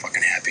look so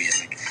fucking happy. And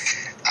like,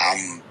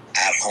 I'm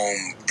at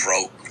home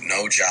broke,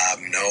 no job,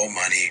 no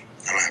money.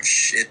 I don't have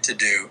shit to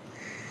do,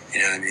 you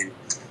know what I mean?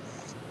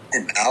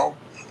 And now,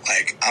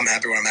 like, I'm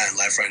happy where I'm at in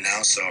life right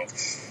now, so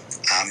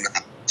I'm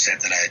not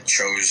upset that I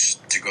chose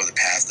to go the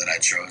path that I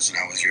chose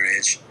when I was your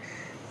age.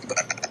 But,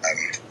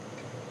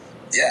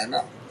 yeah,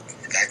 no.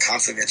 That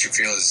conflict that you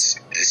feel is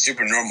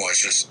super normal.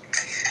 It's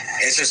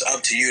just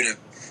up to you to,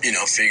 you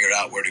know, figure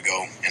out where to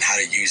go and how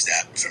to use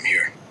that from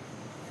here.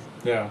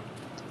 Yeah.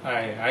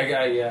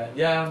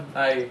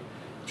 I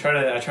try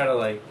to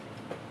like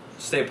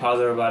stay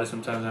positive about it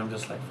sometimes. I'm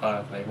just like,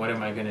 fuck, like, what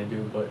am I gonna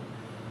do? But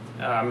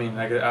I mean,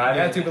 like,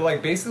 but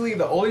like, basically,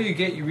 the older you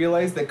get, you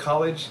realize that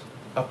college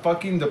a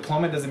fucking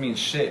diploma doesn't mean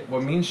shit.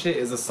 What means shit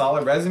is a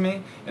solid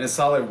resume and a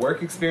solid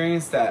work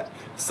experience that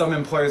some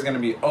employer is going to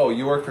be, oh,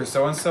 you work for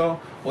so-and-so?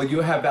 Well,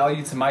 you have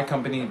value to my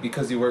company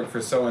because you work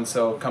for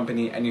so-and-so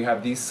company and you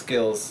have these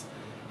skills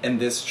in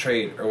this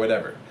trade or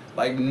whatever.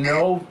 Like,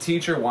 no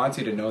teacher wants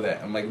you to know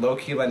that. I'm like,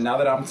 low-key, like, now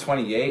that I'm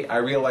 28, I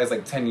realized,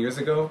 like, 10 years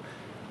ago,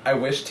 I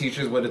wish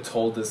teachers would have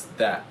told us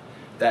that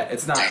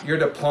it's not your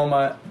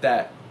diploma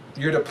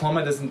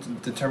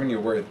doesn't determine your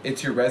worth.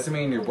 It's your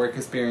resume and your work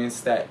experience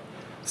that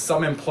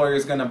some employer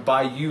is going to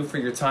buy you for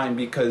your time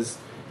because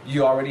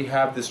you already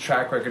have this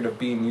track record of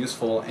being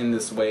useful in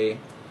this way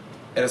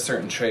at a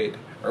certain trade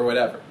or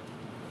whatever.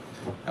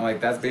 And like,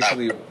 that's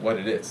basically what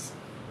it is.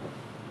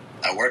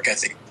 That work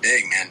ethic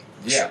big, man.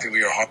 Yeah. Show people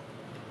you're hard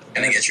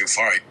and get you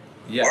far.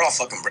 Yeah. We're all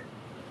fucking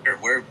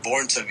we're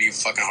born to be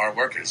fucking hard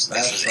workers.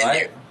 That's just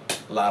right. in you.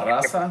 La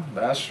raza,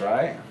 that's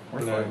right.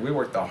 We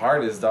work the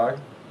hardest, dog.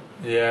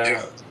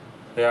 Yeah.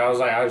 Yeah, I was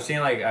like, I've seen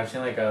like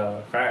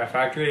a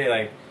factory,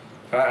 like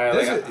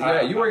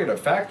you work at a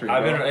factory.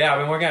 I've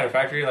been working at a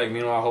factory. Like,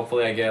 meanwhile,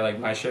 hopefully I get like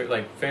my shirt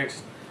like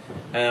fixed,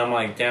 and I'm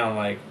like, damn,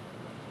 like,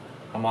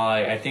 I'm all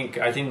like, I think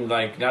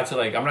like, not to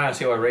like, I'm not gonna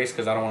say what race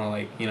because I don't want to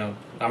like, you know,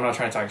 I'm not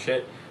trying to talk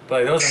shit. But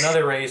like, there was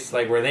another race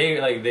like where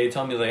they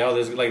told me like, oh,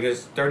 this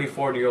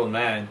 30-40-year-old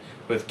man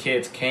with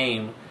kids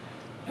came,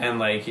 and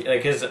like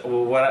his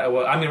what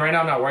I mean, right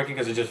now I'm not working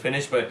because it just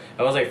finished, but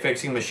I was like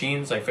fixing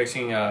machines, like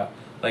fixing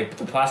like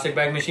the plastic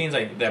bag machines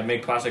like that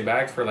make plastic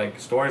bags for like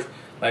stores.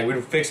 Like,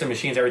 we'd fix the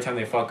machines every time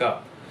they fuck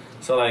up.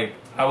 So like,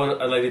 I would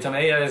like, they tell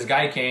me, hey, this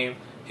guy came.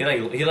 He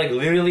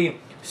literally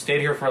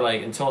stayed here for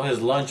like until his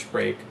lunch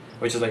break,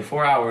 which is like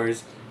 4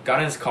 hours. Got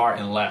in his car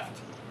and left,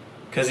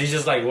 cause he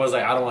just like was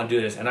like, I don't want to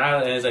do this. And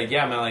it's like,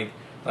 yeah, man,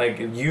 like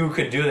you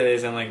could do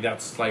this and like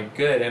that's like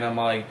good. And I'm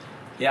like,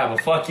 yeah,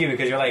 but fuck you,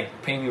 because you're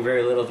like paying me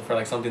very little for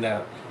like something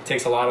that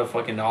takes a lot of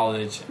fucking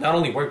knowledge, not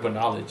only work but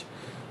knowledge.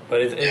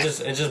 But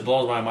it just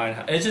blows my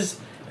mind. It's just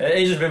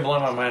been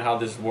blowing my mind how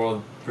this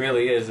world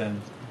really is.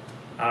 And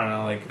I don't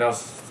know, like,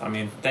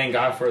 thank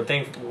God for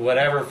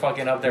whatever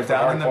fucking up there. You're for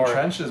down hardcore. In them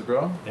trenches,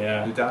 bro.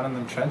 Yeah, you're down in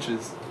them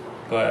trenches.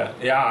 But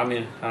yeah, I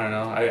mean, I don't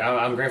know.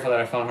 I'm grateful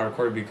that I found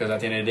hardcore, because at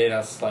the end of the day,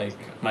 that's like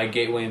my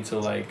gateway into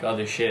like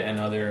other shit and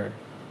other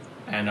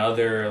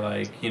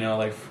like, you know,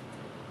 like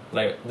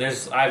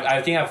there's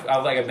I think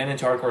I've been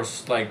into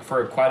hardcore like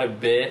for quite a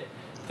bit.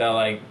 That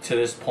like to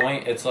this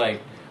point, it's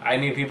like I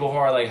meet people who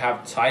are like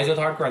have ties with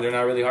hardcore and they're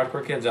not really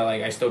hardcore kids that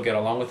like I still get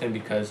along with them,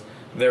 because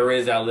there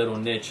is that little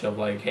niche of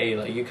like, hey,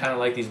 like you kind of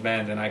like these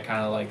bands and I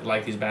kind of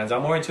like these bands.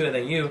 I'm more into it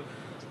than you,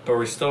 but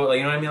we're still like,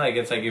 you know what I mean? Like,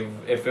 it's like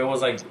if it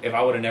was like if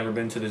I would have never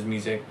been to this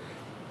music,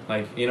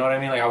 like, you know what I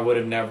mean? Like, I would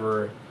have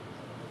never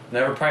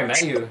probably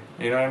met you.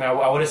 You know what I mean?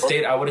 I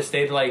would have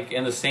stayed like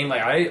in the same,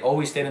 like I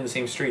always stayed in the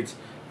same streets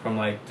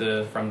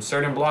from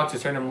certain block to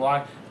certain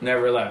block.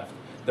 Never left.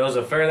 There was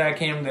a fair that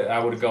came that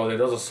I would go there.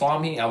 There was a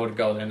slam heat, I would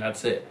go there, and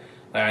that's it.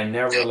 Like, I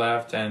never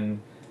left, and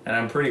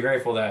I'm pretty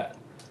grateful that,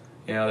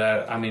 you know,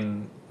 that, I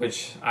mean,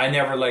 which I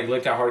never like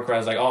looked at hardcore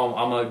as like, oh,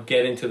 I'm gonna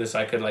get into this,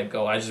 I could like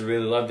go. I just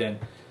really loved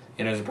it.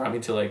 You know, it brought me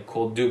to like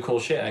do cool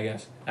shit, I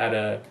guess, at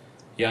a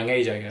young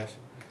age, I guess.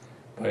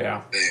 But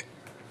yeah.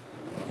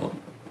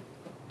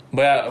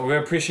 But yeah, we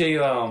appreciate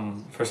you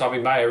for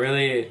stopping by.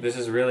 This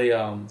is really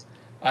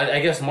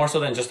I guess more so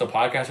than just a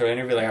podcast or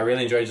interview. Like, I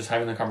really enjoyed just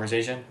having the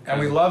conversation. And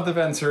we love the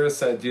Ventura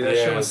set, dude. That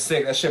shit was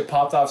sick. That shit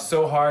popped off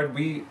so hard.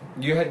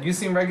 You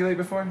seen Regulate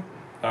before?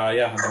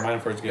 Yeah, the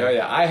Mind Force game. Oh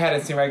yeah, I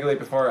hadn't seen Regulate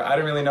before. I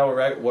didn't really know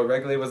what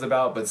Regulate was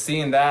about, but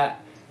seeing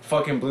that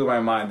fucking blew my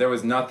mind. There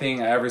was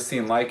nothing I ever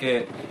seen like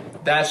it.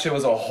 That shit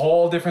was a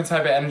whole different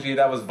type of energy.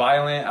 That was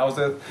violent. I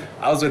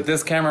was with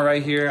this camera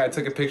right here. I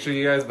took a picture of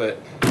you guys, but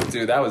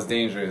dude, that was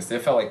dangerous.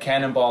 It felt like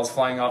cannonballs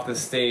flying off the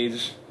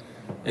stage.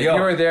 If you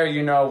were there,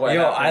 you know what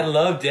happened. I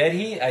love Dead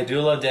Heat. I do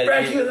love Dead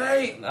Heat.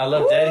 Regulate! I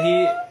love Dead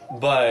Heat,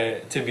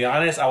 but to be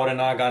honest, I would have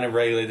not gone if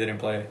Regulate didn't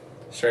play.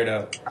 Straight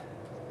up.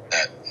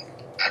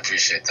 I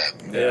appreciate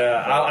that.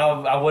 Yeah,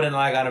 I wouldn't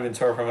not gone to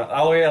Ventura from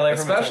all the way LA.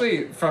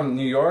 Especially from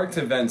New York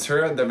to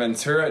Ventura, the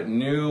Ventura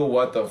knew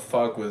what the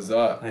fuck was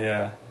up.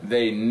 Yeah.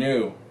 They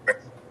knew.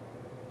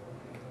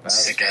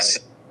 Sick ass.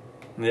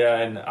 Yeah,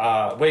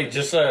 and wait,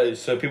 just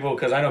so people,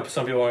 because I know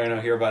some people want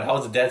to hear about it. How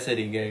was the Dead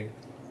City gig?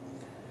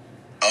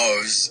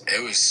 Oh,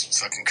 it was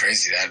fucking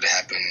crazy. That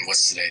happened,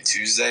 what's today?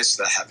 Tuesday?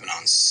 So that happened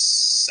on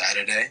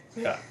Saturday.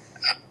 Yeah.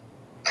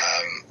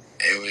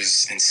 It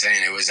was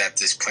insane. It was at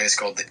this place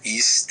called the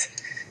East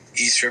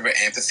River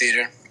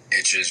Amphitheater.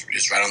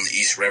 It's right on the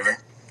East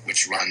River,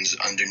 which runs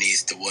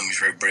underneath the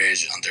Williamsburg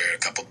Bridge, under a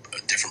couple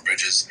of different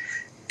bridges.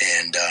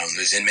 And it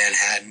was in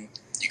Manhattan.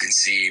 You can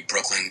see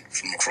Brooklyn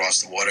from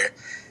across the water.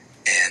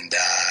 And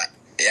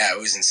yeah, it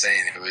was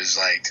insane. It was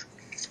like...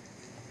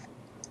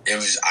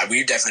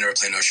 we definitely never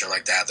played no show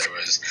like that. There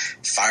was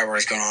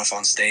fireworks going off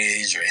on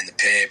stage or in the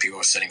pit. People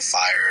were setting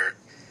fires,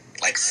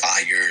 like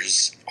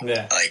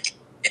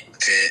in the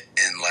pit,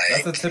 and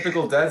like that's a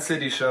typical Dead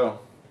City show.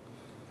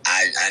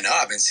 I know.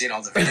 I've been seeing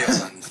all the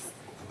videos on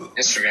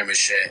Instagram and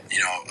shit, you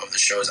know, of the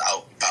shows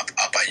up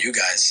by you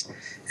guys,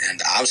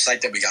 And I'm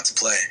psyched that we got to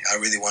play. I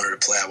really wanted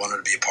to play. I wanted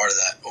to be a part of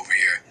that over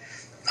here.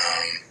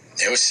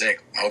 It was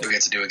sick. I hope we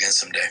get to do it again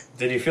someday.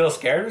 Did you feel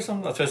scared or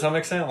something to some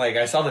extent? Like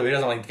I saw the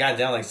videos, I'm like,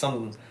 goddamn, like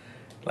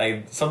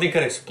something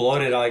could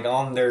explode like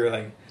on their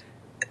like.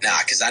 Nah,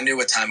 because I knew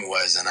what time it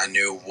was, and I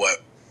knew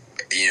what,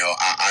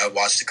 I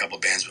watched a couple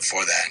bands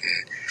before that,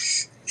 and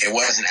it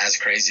wasn't as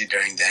crazy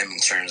during them in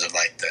terms of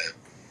like the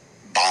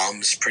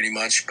bombs, pretty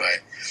much,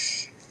 but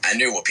I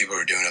knew what people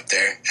were doing up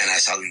there, and I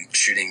saw them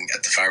shooting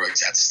at the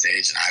fireworks at the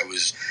stage, and I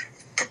was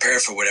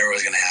prepared for whatever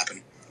was going to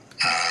happen.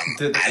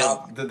 Did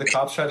the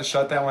cops try to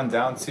shut that one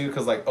down too?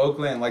 Because like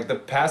Oakland, like the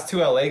past 2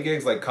 LA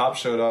gigs, like cops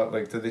showed up.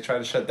 Like, did they try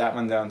to shut that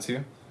one down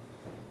too?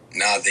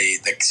 No,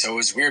 so it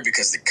was weird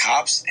because the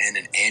cops and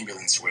an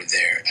ambulance were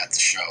there at the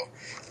show,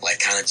 like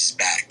kind of just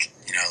back,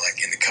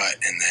 like in the cut,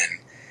 and then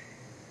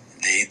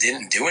they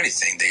didn't do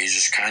anything. They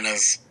just kind of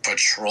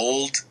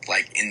patrolled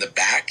like in the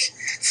back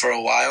for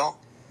a while,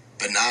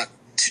 but not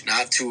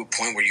to a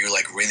point where you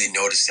like really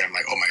noticed them.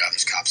 Like, oh my God,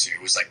 there's cops here.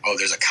 It was like, oh,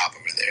 there's a cop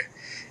over there,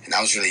 and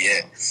that was really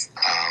it.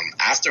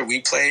 After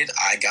we played,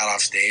 I got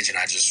off stage and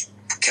I just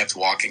kept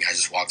walking. I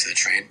just walked to the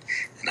train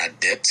and I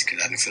dipped because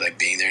I didn't feel like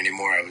being there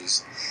anymore.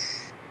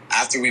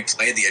 After we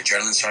played, the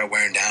adrenaline started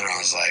wearing down, and I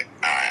was like,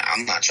 all right,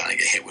 I'm not trying to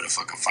get hit with a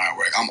fucking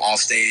firework. I'm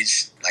off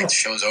stage, like the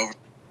show's over.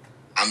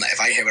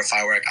 If I get hit with a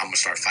firework, I'm gonna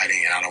start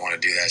fighting, and I don't want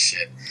to do that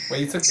shit.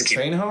 Wait, you took the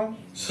train home?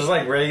 So it's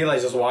like regular,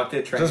 just walked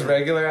it, train. Just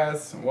regular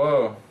ass?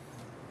 Whoa.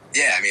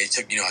 Yeah, I mean, I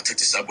took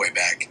the subway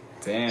back.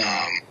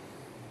 Damn.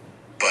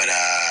 But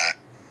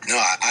no,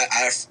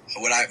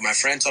 my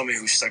friend told me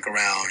who stuck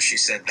around. She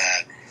said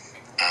that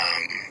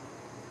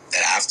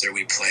that after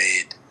we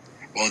played,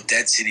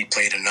 Dead City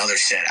played another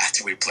set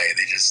after we played.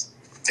 They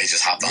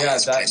just hopped on. Yeah,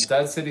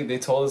 Dead City. They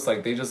told us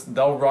like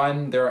they'll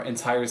run their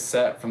entire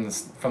set from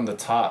the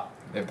top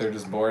if they're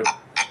just bored.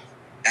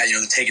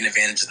 They're taking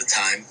advantage of the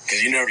time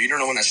because you don't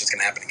know when that shit's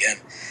gonna happen again.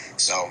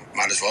 So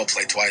might as well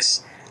play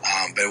twice.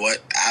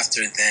 But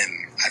after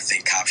them, I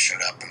think cops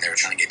showed up and they were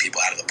trying to get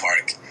people out of the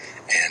park,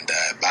 and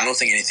but I don't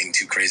think anything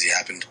too crazy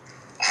happened.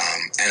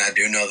 And I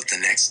do know that the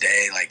next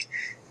day, like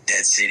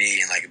Dead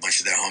City and like a bunch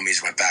of their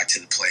homies went back to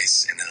the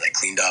place and then like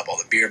cleaned up all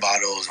the beer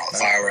bottles and all the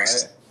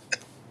fireworks.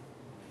 Right.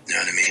 You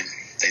know what I mean?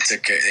 They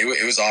took care.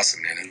 It was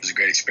awesome, man. It was a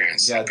great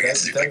experience. Yeah,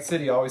 Dead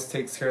City always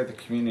takes care of the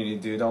community,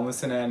 dude. Don't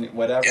listen to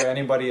whatever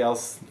anybody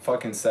else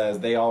fucking says.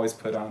 They always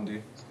put on,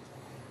 dude.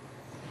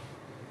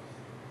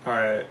 All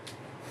right,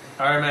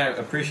 man.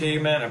 Appreciate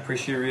you, man.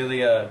 Appreciate you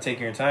really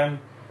taking your time.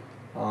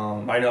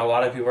 I know a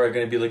lot of people are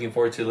going to be looking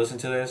forward to listen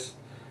to this.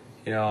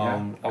 A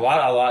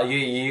lot.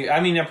 I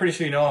mean, I'm pretty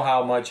sure you know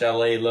how much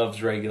LA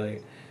loves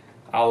Regulate.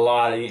 A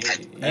lot.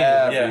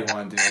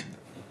 Everyone, dude.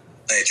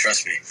 Hey,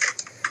 trust me.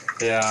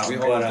 Yeah, we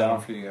hold it down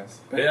for you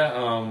guys. But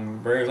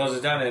we're gonna close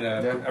it down, and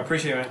I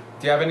appreciate it, man.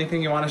 Do you have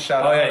anything you want to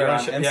shout out on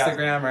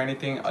Instagram or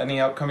anything?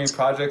 Any upcoming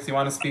projects you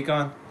want to speak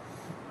on?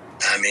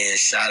 I mean,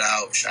 shout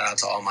out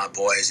to all my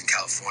boys in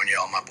California,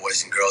 all my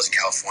boys and girls in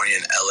California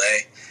and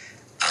LA,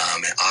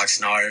 and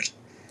Oxnard.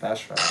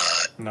 That's right.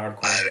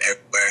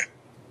 Everywhere.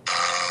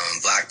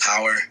 Black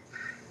Power,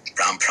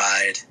 Brown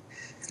Pride,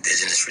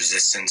 Indigenous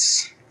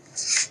Resistance.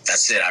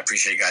 That's it. I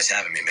appreciate you guys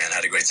having me, man. I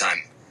had a great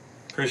time.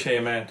 Appreciate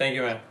it, man. Thank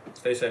you, man.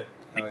 Stay safe.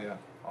 Oh, yeah.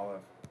 All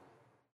of